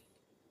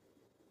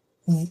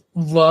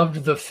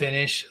loved the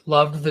finish,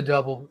 loved the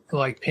double,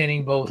 like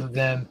pinning both of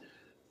them,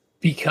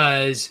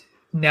 because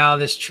now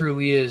this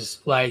truly is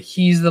like,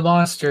 he's the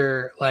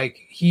monster. Like,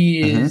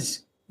 he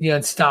is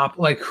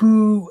unstoppable. Like,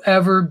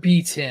 whoever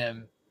beats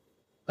him,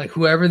 like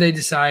whoever they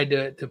decide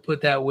to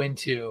put that win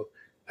to,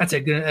 that's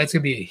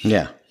gonna be a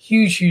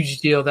huge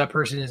deal. That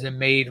person is a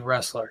made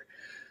wrestler.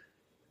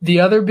 The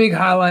other big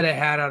highlight I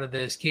had out of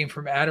this came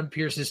from Adam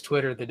Pearce's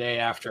Twitter the day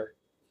after.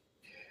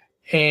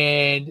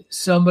 And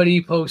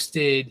somebody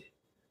posted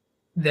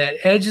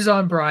that Edge is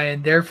on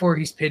Bryan, therefore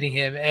he's pinning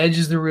him. Edge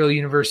is the real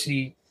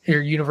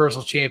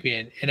universal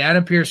champion. And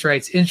Adam Pearce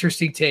writes,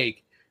 interesting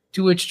take,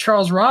 to which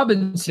Charles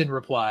Robinson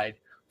replied,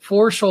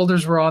 4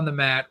 shoulders were on the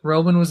mat.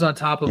 Roman was on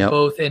top of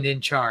both and in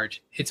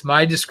charge. It's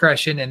my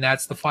discretion, and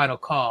that's the final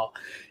call.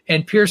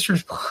 And Pierce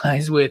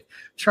replies with,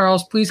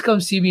 Charles, please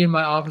come see me in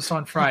my office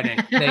on Friday.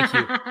 Thank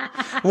you.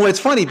 Well, it's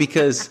funny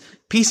because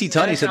PC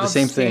Tunney said the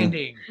same thing.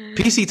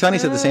 PC Tunney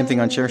said the same thing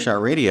on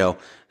Chairshot Radio,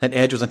 that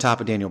Edge was on top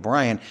of Daniel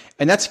Bryan.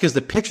 And that's because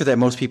the picture that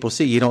most people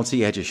see, you don't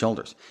see Edge's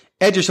shoulders.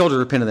 Edge's shoulders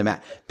are pinned to the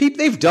mat.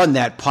 They've done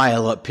that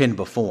pile-up pin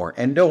before,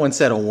 and no one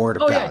said a word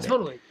about it. Oh, yeah,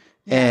 totally.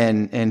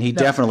 And he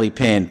definitely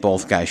pinned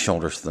both guys'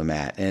 shoulders to the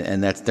mat.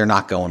 And they're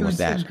not going with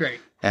that. It was great.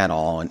 At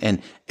all.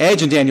 And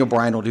Edge and Daniel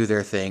Bryan will do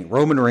their thing.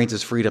 Roman Reigns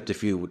is freed up to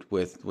feud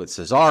with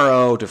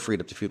Cesaro, freed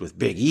up to feud with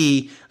Big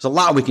E. There's a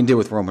lot we can do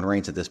with Roman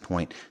Reigns at this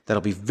point that'll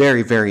be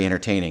very, very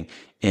entertaining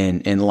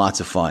and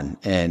lots of fun.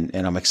 And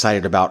I'm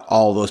excited about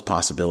all those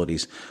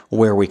possibilities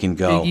where we can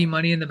go. Big E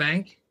Money in the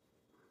Bank?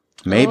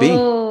 Maybe.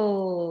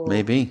 Oh,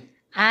 Maybe.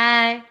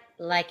 I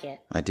like it.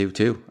 I do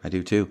too.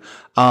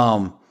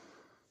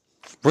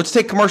 Let's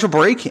take a commercial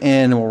break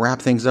and we'll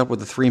wrap things up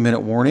with a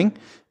 3-minute warning.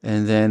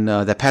 And then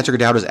that Patrick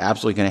O'Dowd is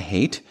absolutely going to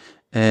hate.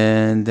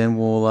 And then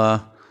we'll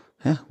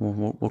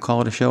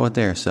call it a show out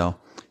there. So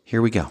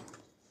here we go.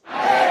 8,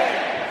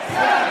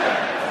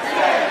 7,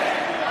 6,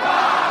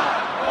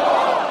 5,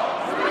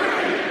 4,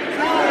 3,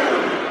 2,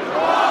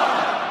 1.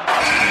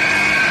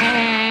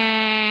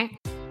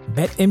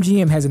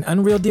 BetMGM has an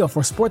unreal deal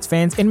for sports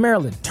fans in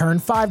Maryland. Turn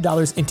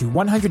 $5 into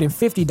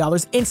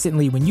 $150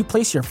 instantly when you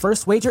place your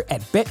first wager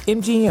at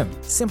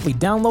BetMGM. Simply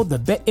download the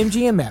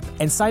BetMGM app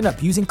and sign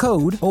up using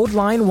code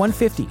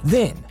OldLine150.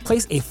 Then,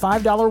 Place a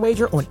 $5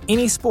 wager on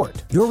any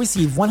sport. You'll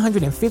receive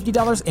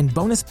 $150 in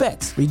bonus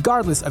bets,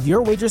 regardless of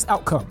your wager's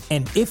outcome.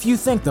 And if you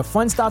think the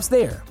fun stops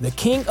there, the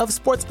king of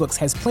sportsbooks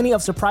has plenty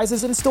of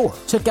surprises in store.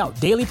 Check out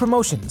daily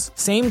promotions,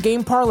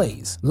 same-game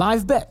parlays,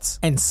 live bets,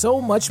 and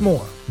so much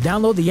more.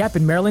 Download the app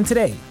in Maryland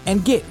today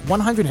and get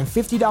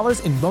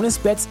 $150 in bonus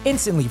bets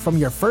instantly from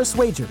your first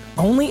wager.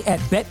 Only at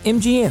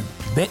BetMGM.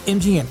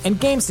 BetMGM and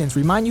GameSense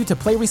remind you to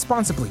play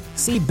responsibly.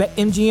 See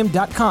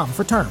BetMGM.com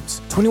for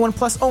terms. 21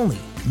 plus only.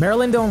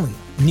 Maryland only.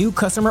 New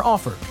customer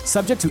offer.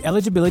 Subject to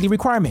eligibility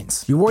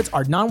requirements. Rewards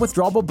are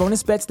non-withdrawable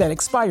bonus bets that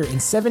expire in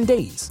 7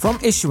 days. From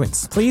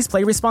issuance, please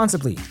play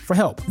responsibly. For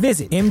help,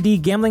 visit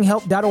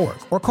mdgamblinghelp.org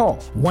or call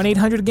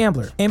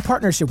 1-800-GAMBLER in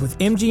partnership with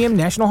MGM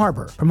National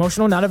Harbor.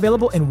 Promotional not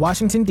available in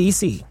Washington,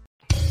 D.C.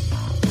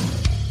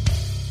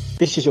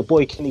 This is your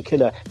boy Kenny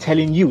Killer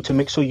telling you to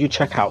make sure you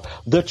check out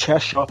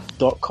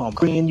thechairshot.com,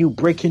 bringing you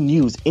breaking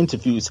news,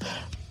 interviews,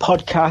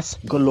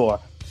 podcasts galore,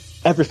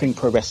 everything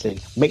pro wrestling.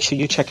 Make sure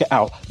you check it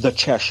out,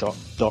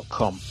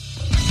 thechairshot.com.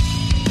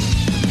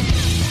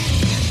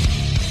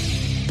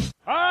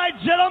 All right,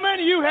 gentlemen,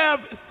 you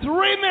have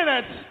 3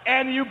 minutes,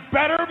 and you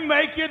better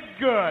make it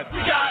good. We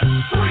got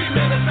 3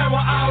 minutes and we're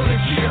out of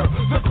here.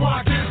 The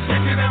clock is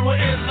ticking and we're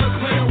in the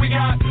clear. We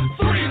got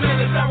 3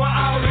 minutes and we're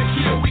out of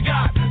here. We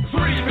got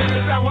 3 minutes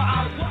and we're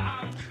out.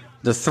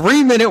 The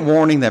 3-minute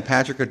warning that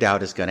Patrick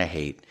O'Dowd is going to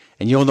hate,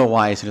 and you'll know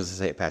why as soon as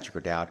I say Patrick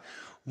O'Dowd.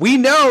 We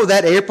know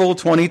that April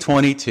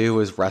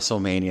 2022 is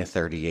WrestleMania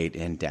 38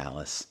 in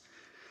Dallas.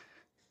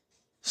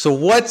 So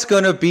what's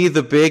going to be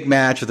the big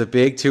match or the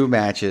big two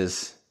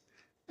matches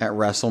at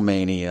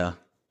WrestleMania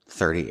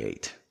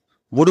 38?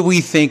 What do we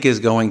think is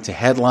going to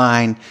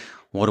headline?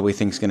 What do we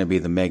think is going to be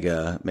the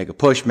mega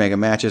push, mega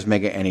matches,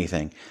 mega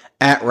anything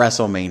at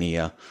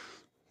WrestleMania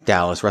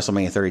Dallas,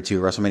 WrestleMania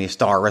 32, WrestleMania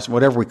Star,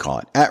 whatever we call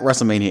it, at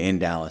WrestleMania in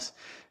Dallas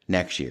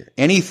next year?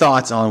 Any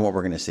thoughts on what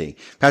we're going to see?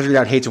 Patrick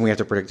O'Dowd hates when we have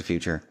to predict the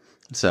future.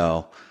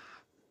 So,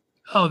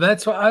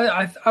 that's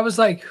why I was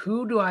like,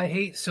 who do I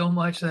hate so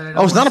much that I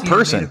don't it's not a see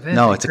person.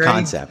 No, it's a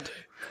concept.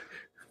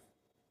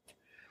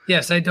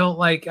 Yes, I don't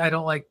like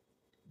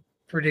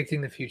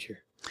predicting the future.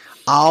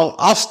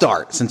 I'll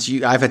start since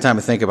I've had time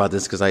to think about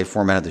this because I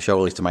formatted the show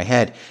at least in my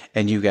head,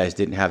 and you guys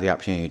didn't have the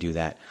opportunity to do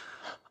that.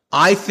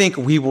 I think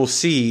we will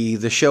see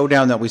the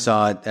showdown that we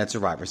saw at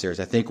Survivor Series.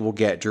 I think we'll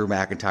get Drew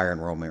McIntyre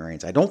and Roman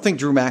Reigns. I don't think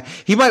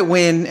he might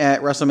win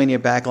at WrestleMania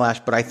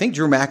Backlash, but I think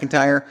Drew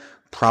McIntyre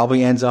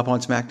probably ends up on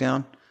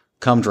SmackDown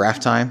come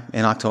draft time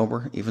in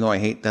October, even though I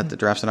hate that the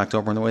draft's in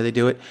October and the way they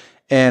do it.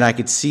 And I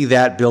could see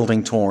that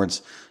building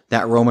towards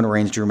that Roman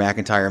Reigns Drew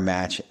McIntyre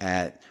match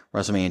at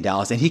WrestleMania in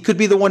Dallas. And he could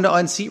be the one to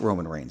unseat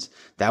Roman Reigns.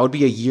 That would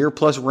be a year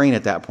plus reign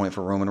at that point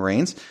for Roman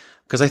Reigns.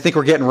 Because I think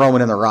we're getting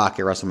Roman and The Rock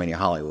at WrestleMania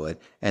Hollywood,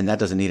 and that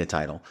doesn't need a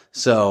title.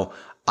 So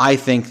I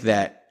think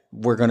that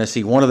we're going to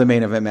see one of the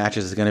main event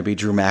matches is going to be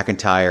Drew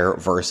McIntyre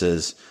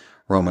versus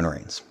Roman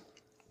Reigns.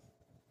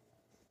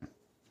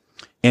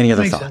 Any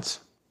other thoughts? Sense.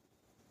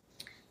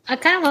 I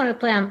kind of want to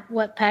play on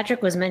what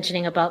Patrick was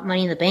mentioning about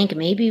Money in the Bank.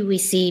 Maybe we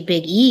see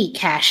Big E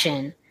cash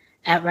in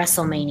at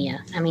WrestleMania.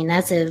 I mean,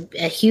 that's a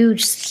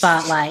huge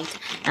spotlight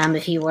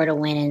if he were to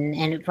win,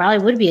 and it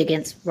probably would be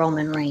against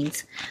Roman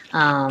Reigns.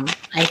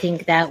 I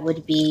think that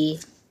would be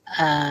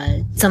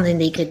something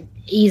they could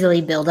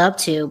easily build up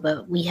to,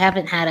 but we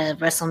haven't had a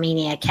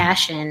WrestleMania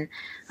cash-in.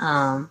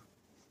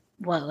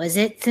 What was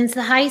it? Since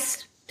the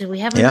heist? Did we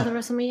have another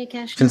WrestleMania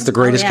cash-in? Since the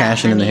greatest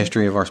cash-in in the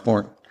history of our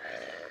sport.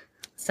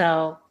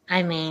 So,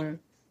 I mean,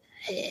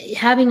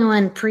 having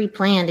one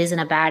pre-planned isn't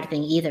a bad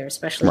thing either,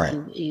 especially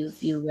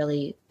if you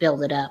really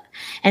build it up.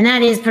 And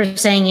that is per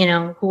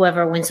saying,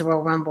 whoever wins the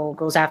Royal Rumble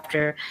goes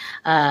after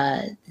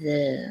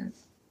the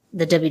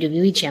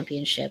WWE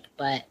Championship.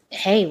 But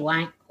hey,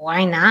 why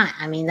not?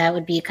 I mean, that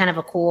would be kind of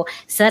a cool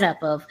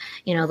setup of,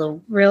 the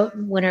real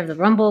winner of the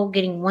Rumble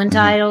getting one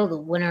title, the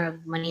winner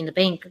of Money in the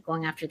Bank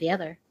going after the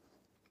other.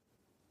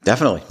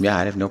 Definitely. Yeah,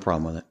 I'd have no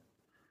problem with it.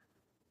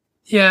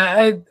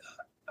 Yeah,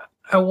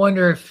 I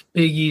wonder if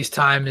Big E's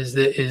time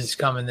is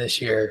coming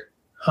this year.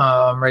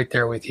 I'm right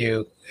there with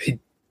you.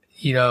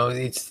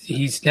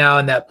 He's now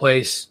in that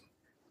place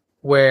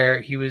where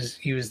he was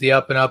the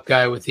up and up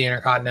guy with the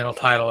Intercontinental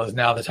title. Is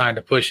now the time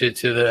to push it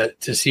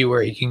to see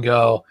where he can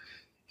go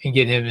and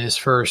get him his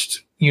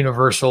first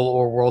Universal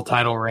or World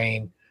title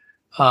reign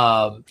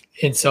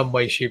in some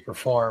way, shape, or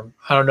form.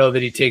 I don't know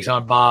that he takes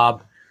on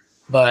Bob,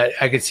 but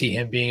I could see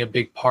him being a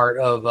big part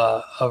of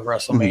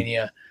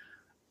WrestleMania.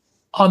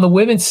 Mm-hmm. On the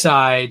women's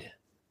side,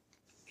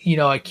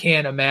 I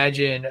can't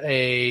imagine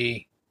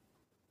a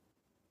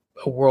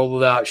world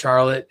without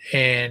Charlotte.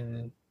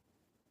 And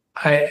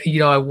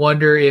I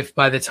wonder if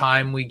by the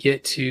time we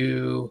get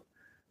to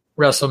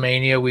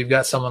WrestleMania, we've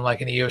got someone like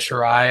an Io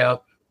Shirai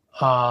up.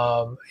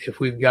 If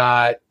we've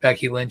got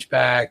Becky Lynch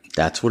back.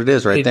 That's what it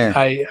is right there.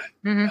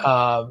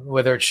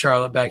 Whether it's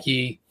Charlotte,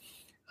 Becky.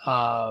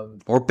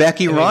 Or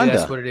Becky Ronda.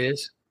 That's what it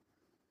is.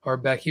 Or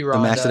Becky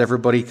Ronda. The match that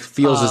everybody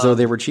feels as though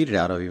they were cheated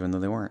out of, even though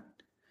they weren't.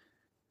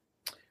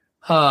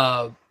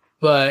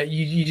 But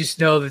you just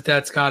know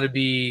that's got to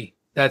be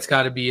that's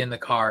got to be in the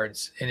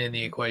cards and in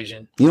the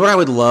equation. You know what I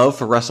would love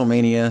for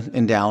WrestleMania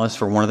in Dallas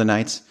for one of the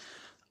nights?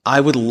 I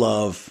would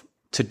love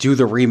to do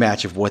the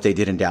rematch of what they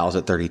did in Dallas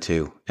at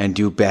 32 and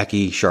do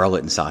Becky,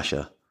 Charlotte, and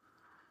Sasha.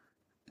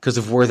 Because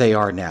of where they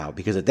are now.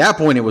 Because at that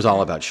point, it was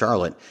all about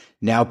Charlotte.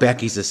 Now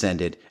Becky's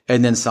ascended,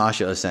 and then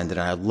Sasha ascended.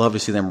 And I'd love to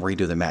see them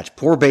redo the match.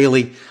 Poor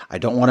Bayley. I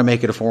don't want to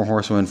make it a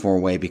 4-horsewoman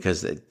 4-way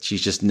because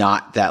she's just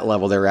not that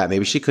level they're at.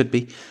 Maybe she could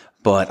be.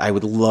 But I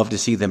would love to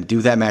see them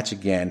do that match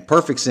again.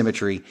 Perfect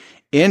symmetry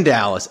in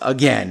Dallas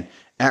again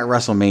at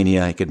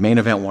WrestleMania. It could main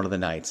event one of the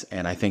nights.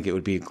 And I think it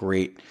would be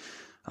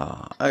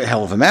a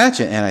hell of a match,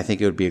 and I think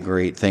it would be a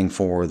great thing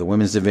for the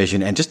women's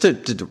division and just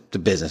to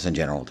business in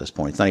general at this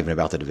point. It's not even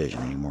about the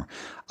division anymore.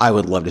 I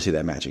would love to see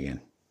that match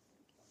again.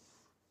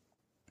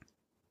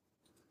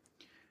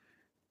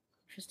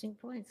 Interesting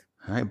points.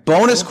 All right,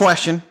 bonus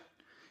question,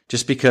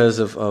 just because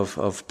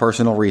of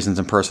personal reasons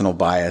and personal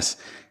bias,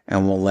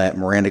 and we'll let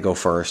Miranda go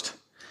first,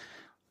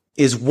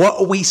 is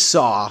what we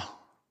saw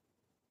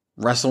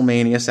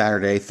WrestleMania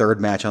Saturday, third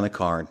match on the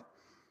card,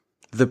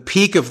 the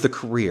peak of the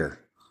career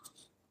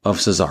of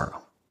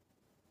Cesaro?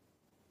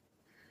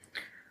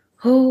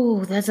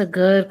 Oh, that's a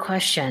good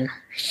question.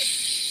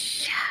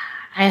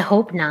 I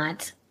hope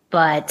not,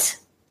 but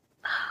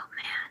oh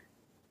man,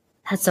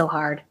 that's so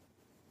hard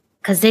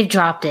because they've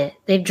dropped it.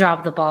 They've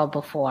dropped the ball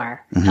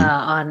before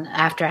on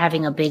after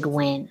having a big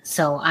win.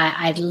 So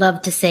I'd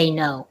love to say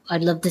no.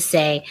 I'd love to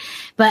say,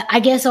 but I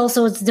guess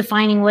also it's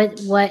defining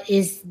what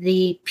is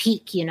the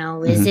peak. You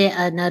know, is it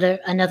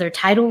another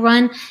title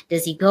run?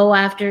 Does he go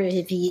after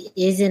if he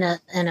is in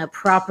a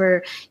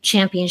proper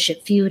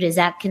championship feud? Is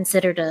that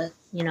considered the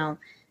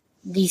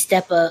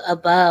step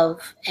above?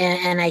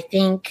 And I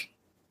think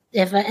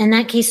if in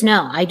that case,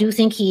 no, I do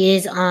think he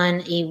is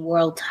on a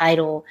world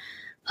title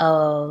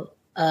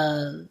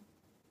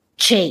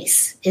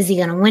chase. Is he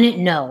going to win it?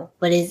 No.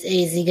 But is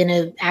he going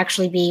to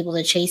actually be able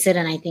to chase it?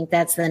 And I think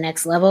that's the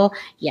next level.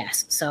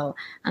 Yes. So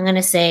I'm going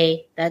to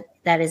say that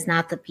is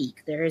not the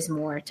peak. There is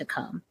more to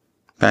come.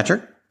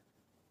 Patrick?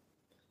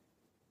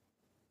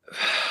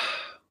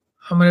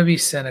 I'm going to be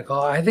cynical.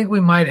 I think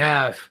we might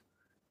have,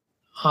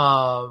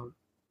 I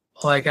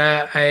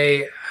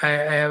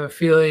have a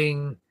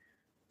feeling,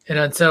 an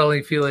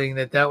unsettling feeling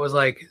that was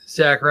like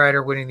Zack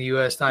Ryder winning the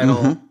U.S.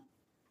 title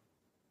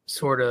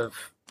sort of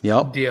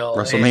deal.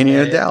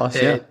 WrestleMania in Dallas,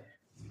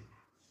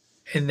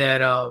 And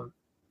that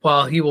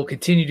while he will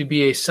continue to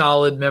be a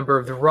solid member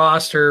of the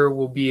roster,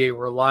 will be a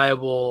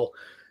reliable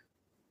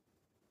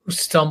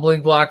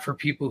stumbling block for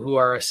people who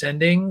are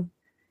ascending.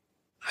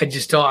 I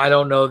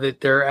don't know that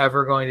they're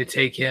ever going to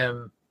take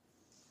him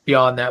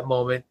beyond that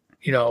moment,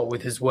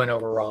 with his win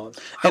over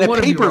Rollins. And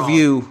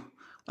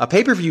a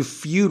pay-per-view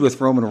feud with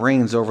Roman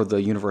Reigns over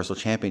the Universal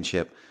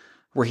Championship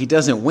where he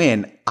doesn't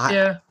win.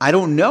 I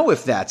don't know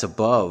if that's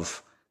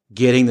above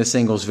getting the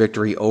singles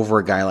victory over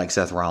a guy like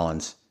Seth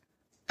Rollins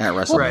at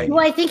WrestleMania.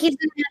 Well, I think he's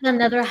going to have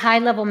another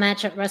high-level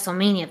match at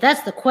WrestleMania. If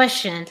that's the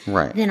question,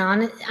 then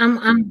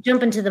I'm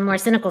jumping to the more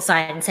cynical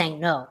side and saying,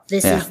 no,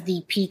 this is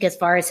the peak as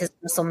far as his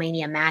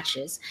WrestleMania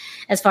matches.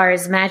 As far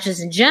as matches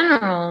in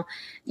general,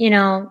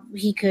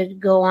 he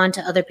could go on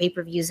to other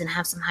pay-per-views and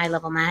have some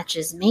high-level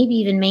matches, maybe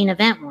even main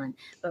event one.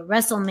 But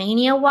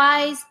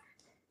WrestleMania-wise,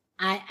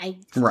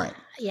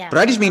 But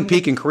I just mean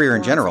peak in career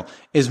in general.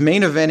 Is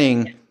main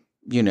eventing,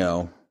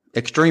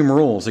 Extreme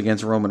Rules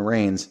against Roman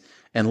Reigns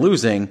and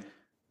losing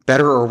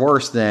better or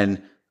worse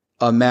than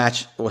a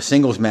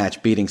singles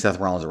match beating Seth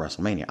Rollins at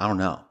WrestleMania? I don't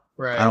know.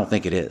 Right. I don't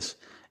think it is.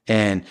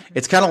 And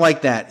it's kind of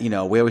like that, we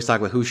always talk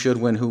about who should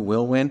win, who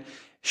will win.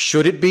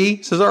 Should it be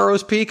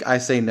Cesaro's peak? I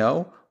say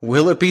no.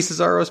 Will it be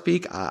Cesaro's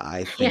peak?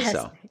 I think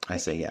so. I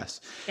say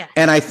yes. Yeah.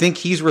 And I think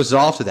he's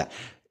resolved to that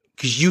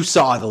because you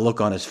saw the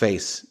look on his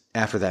face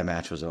after that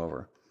match was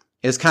over.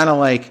 It's kind of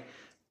like,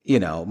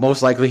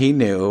 most likely he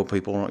knew.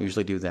 People don't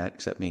usually do that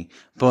except me.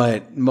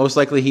 But most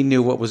likely he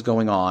knew what was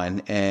going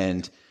on.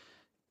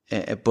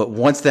 But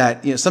once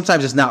that,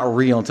 sometimes it's not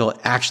real until it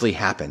actually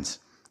happens.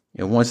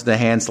 Once the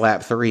hand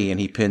slap 3 and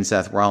he pinned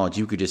Seth Rollins,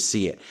 you could just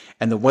see it.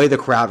 And the way the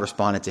crowd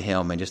responded to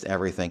him and just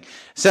everything.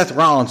 Seth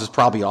Rollins was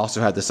probably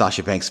also had the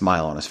Sasha Banks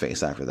smile on his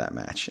face after that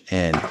match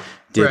and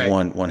did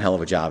one hell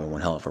of a job and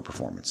one hell of a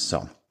performance.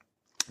 So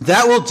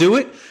that will do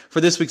it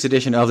for this week's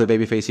edition of the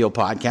Babyface Heel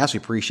Podcast. We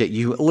appreciate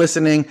you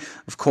listening.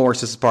 Of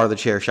course, this is part of the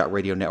Chairshot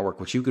Radio Network,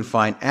 which you can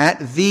find at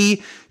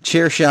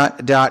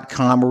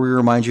thechairshot.com, where we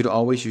remind you to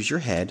always use your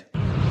head.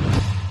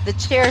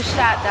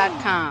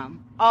 Thechairshot.com.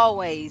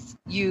 Always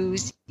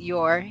use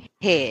your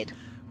head.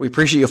 We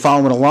appreciate you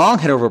following along.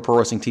 Head over to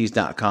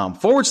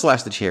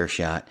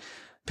ProWrestlingTees.com/thechairshot.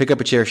 Pick up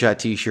a Chairshot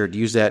t-shirt.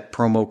 Use that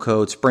promo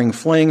code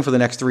SPRINGFLING for the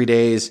next 3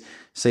 days.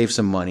 Save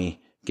some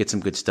money. Get some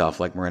good stuff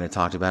like Miranda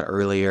talked about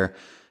earlier.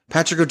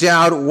 Patrick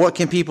O'Dowd, what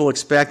can people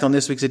expect on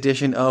this week's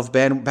edition of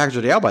Patrick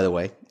O'Dowd, by the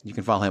way? You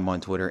can follow him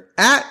on Twitter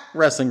at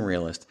Wrestling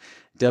Realist.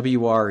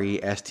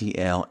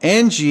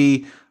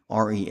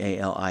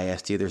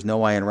 WRESTLNGREALIST. There's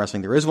no I in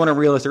wrestling. There is one in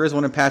Realist. There is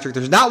one in Patrick.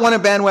 There's not one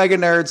in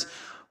Bandwagon Nerds.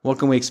 What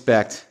can we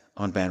expect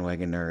on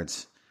Bandwagon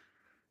Nerds?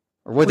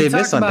 Or what they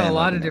miss on Bandwagon a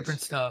lot of Nerds?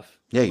 different stuff.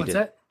 Yeah, you What's did.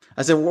 That?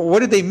 I said, what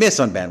did they miss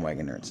on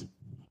Bandwagon Nerds?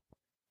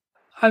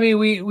 I mean,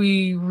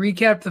 we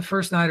recapped the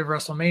first night of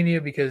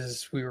WrestleMania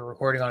because we were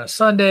recording on a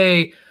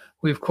Sunday.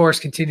 We, of course,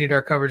 continued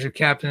our coverage of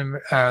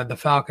the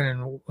Falcon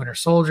and Winter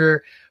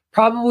Soldier.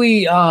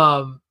 Probably,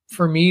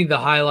 for me, the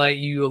highlight,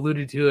 you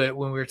alluded to it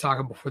when we were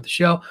talking before the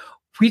show.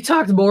 We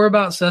talked more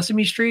about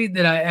Sesame Street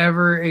than I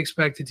ever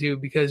expected to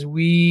because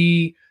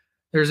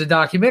there's a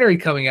documentary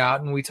coming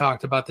out and we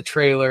talked about the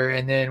trailer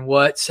and then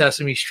what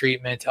Sesame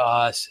Street meant to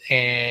us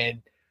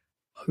and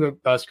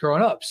us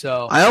growing up.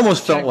 So I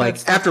almost felt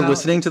like after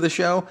listening to the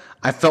show,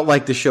 I felt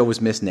like the show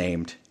was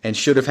misnamed and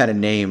should have had a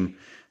name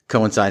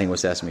coinciding with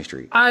Sesame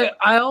Street.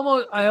 I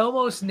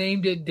almost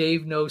named it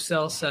Dave No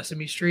Sell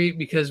Sesame Street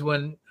because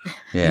when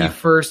he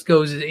first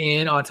goes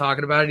in on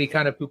talking about it, he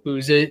kind of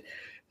poo-poos it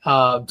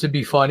to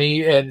be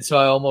funny. And so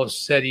I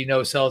almost said he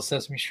no sells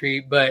Sesame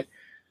Street, but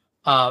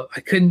I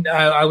couldn't.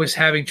 I was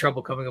having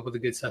trouble coming up with a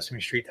good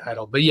Sesame Street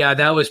title. But yeah,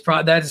 that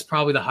is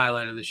probably the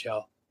highlight of the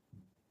show.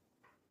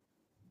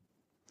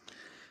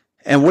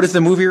 And what is the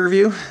movie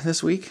review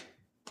this week?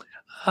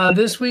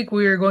 This week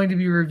we are going to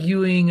be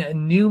reviewing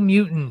New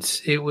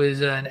Mutants. It was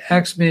an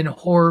X-Men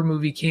horror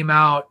movie, came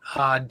out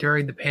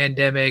during the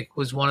pandemic,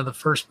 was one of the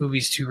first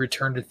movies to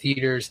return to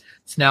theaters.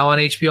 It's now on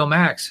HBO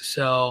Max.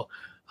 So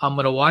I'm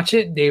going to watch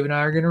it. Dave and I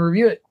are going to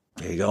review it.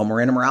 There you go.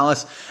 Miranda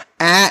Morales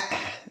at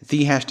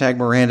the hashtag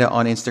Miranda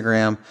on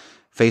Instagram,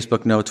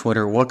 Facebook, no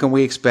Twitter. What can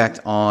we expect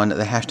on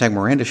the hashtag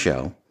Miranda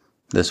show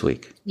this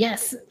week?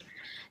 Yes.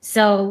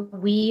 So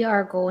we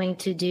are going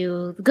to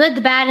do the good,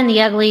 the bad, and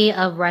the ugly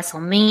of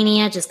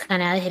WrestleMania, just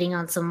kind of hitting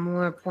on some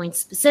more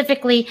points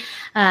specifically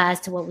as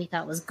to what we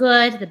thought was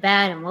good, the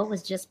bad, and what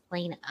was just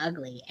plain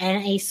ugly.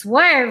 And a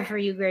swerve for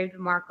you, Greg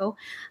DeMarco.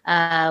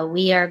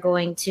 We are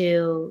going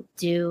to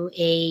do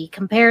a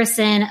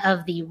comparison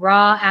of the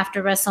Raw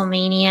after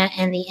WrestleMania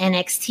and the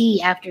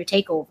NXT after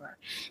TakeOver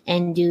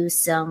and do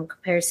some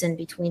comparison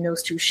between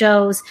those two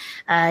shows.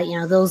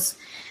 Those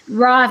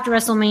Raw after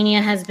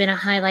WrestleMania has been a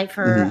highlight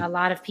for a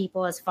lot of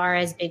people as far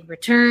as big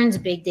returns,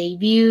 big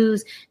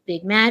debuts,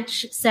 big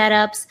match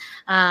setups.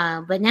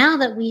 But now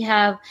that we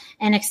have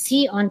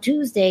NXT on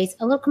Tuesdays,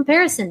 a little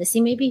comparison to see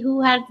maybe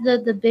who had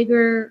the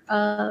bigger,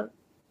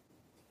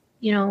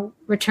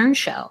 return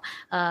show.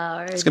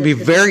 It's going to be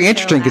very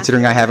interesting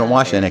considering I haven't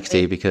watched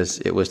NXT because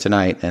it was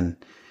tonight and,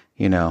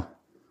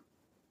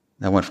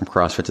 I went from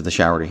CrossFit to the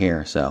shower to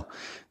here. So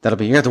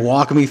you have to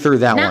walk me through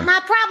that one. Not my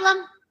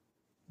problem.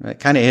 It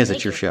kind of is.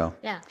 It's your show.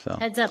 Yeah. So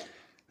heads up.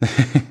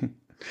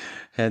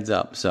 Heads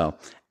up. So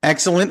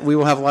excellent. We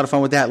will have a lot of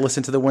fun with that.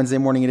 Listen to the Wednesday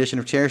morning edition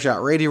of Chair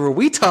Shot Radio where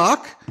we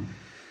talk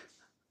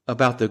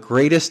about the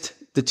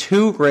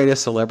two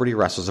greatest celebrity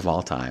wrestlers of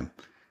all time,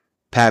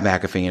 Pat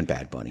McAfee and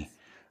Bad Bunny.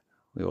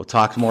 We will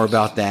talk more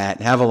about that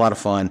and have a lot of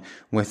fun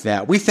with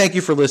that. We thank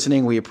you for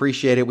listening. We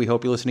appreciate it. We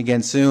hope you listen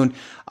again soon.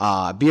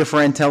 Be a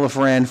friend, tell a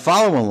friend,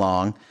 follow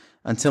along.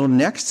 Until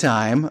next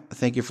time,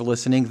 thank you for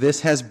listening.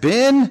 This has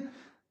been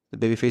the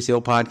Babyface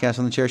Heel Podcast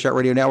on the Chair Shot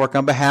Radio Network.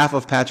 On behalf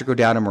of Patrick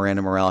O'Dowd and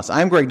Miranda Morales,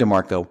 I'm Greg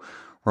DeMarco,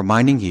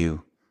 reminding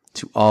you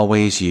to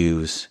always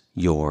use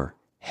your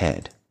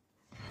head.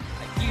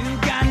 You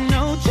got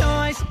no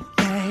choice,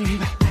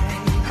 babe,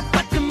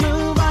 but to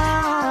move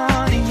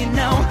on. And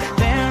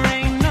there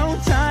ain't no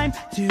time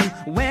to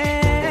waste.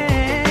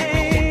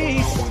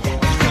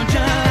 So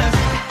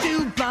just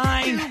too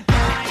blind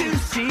to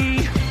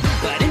see.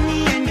 But in the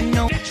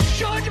end,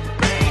 sure,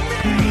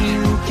 baby,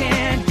 you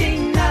can't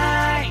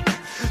deny.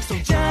 So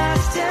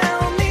just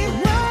tell me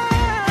why.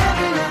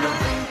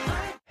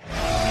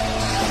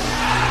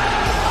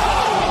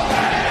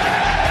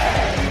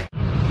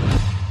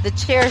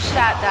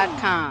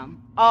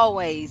 TheChairShot.com.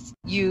 Always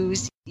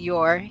use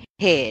your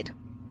head.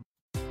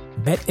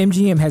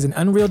 BetMGM has an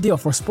unreal deal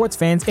for sports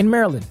fans in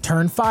Maryland.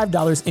 Turn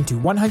 $5 into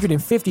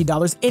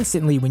 $150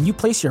 instantly when you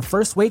place your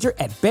first wager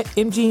at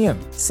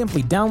BetMGM.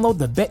 Simply download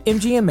the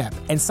BetMGM app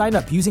and sign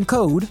up using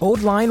code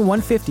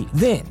OldLine150.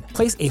 Then,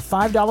 place a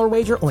 $5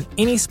 wager on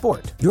any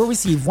sport. You'll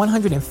receive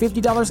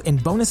 $150 in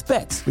bonus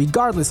bets,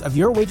 regardless of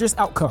your wager's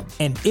outcome.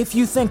 And if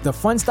you think the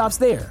fun stops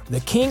there,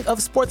 the king of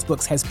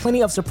sportsbooks has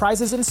plenty of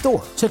surprises in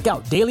store. Check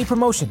out daily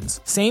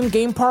promotions,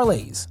 same-game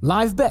parlays,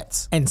 live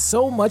bets, and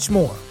so much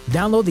more.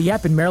 Download the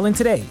app in Maryland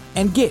today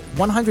and get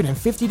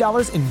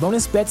 $150 in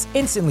bonus bets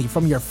instantly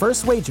from your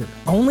first wager.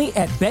 Only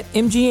at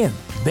BetMGM.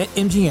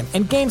 BetMGM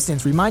and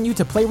GameSense remind you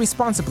to play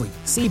responsibly.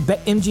 See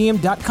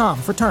BetMGM.com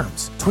for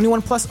terms.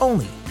 21 plus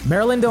only.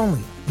 Maryland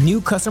only.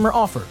 New customer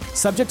offer.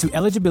 Subject to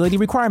eligibility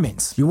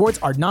requirements. Rewards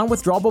are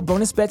non-withdrawable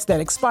bonus bets that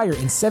expire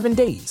in 7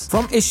 days.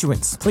 From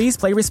issuance, please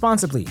play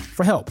responsibly.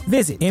 For help,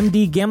 visit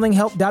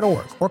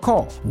mdgamblinghelp.org or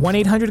call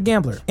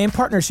 1-800-GAMBLER in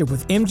partnership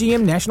with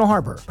MGM National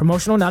Harbor.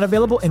 Promotional not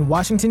available in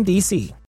Washington, D.C.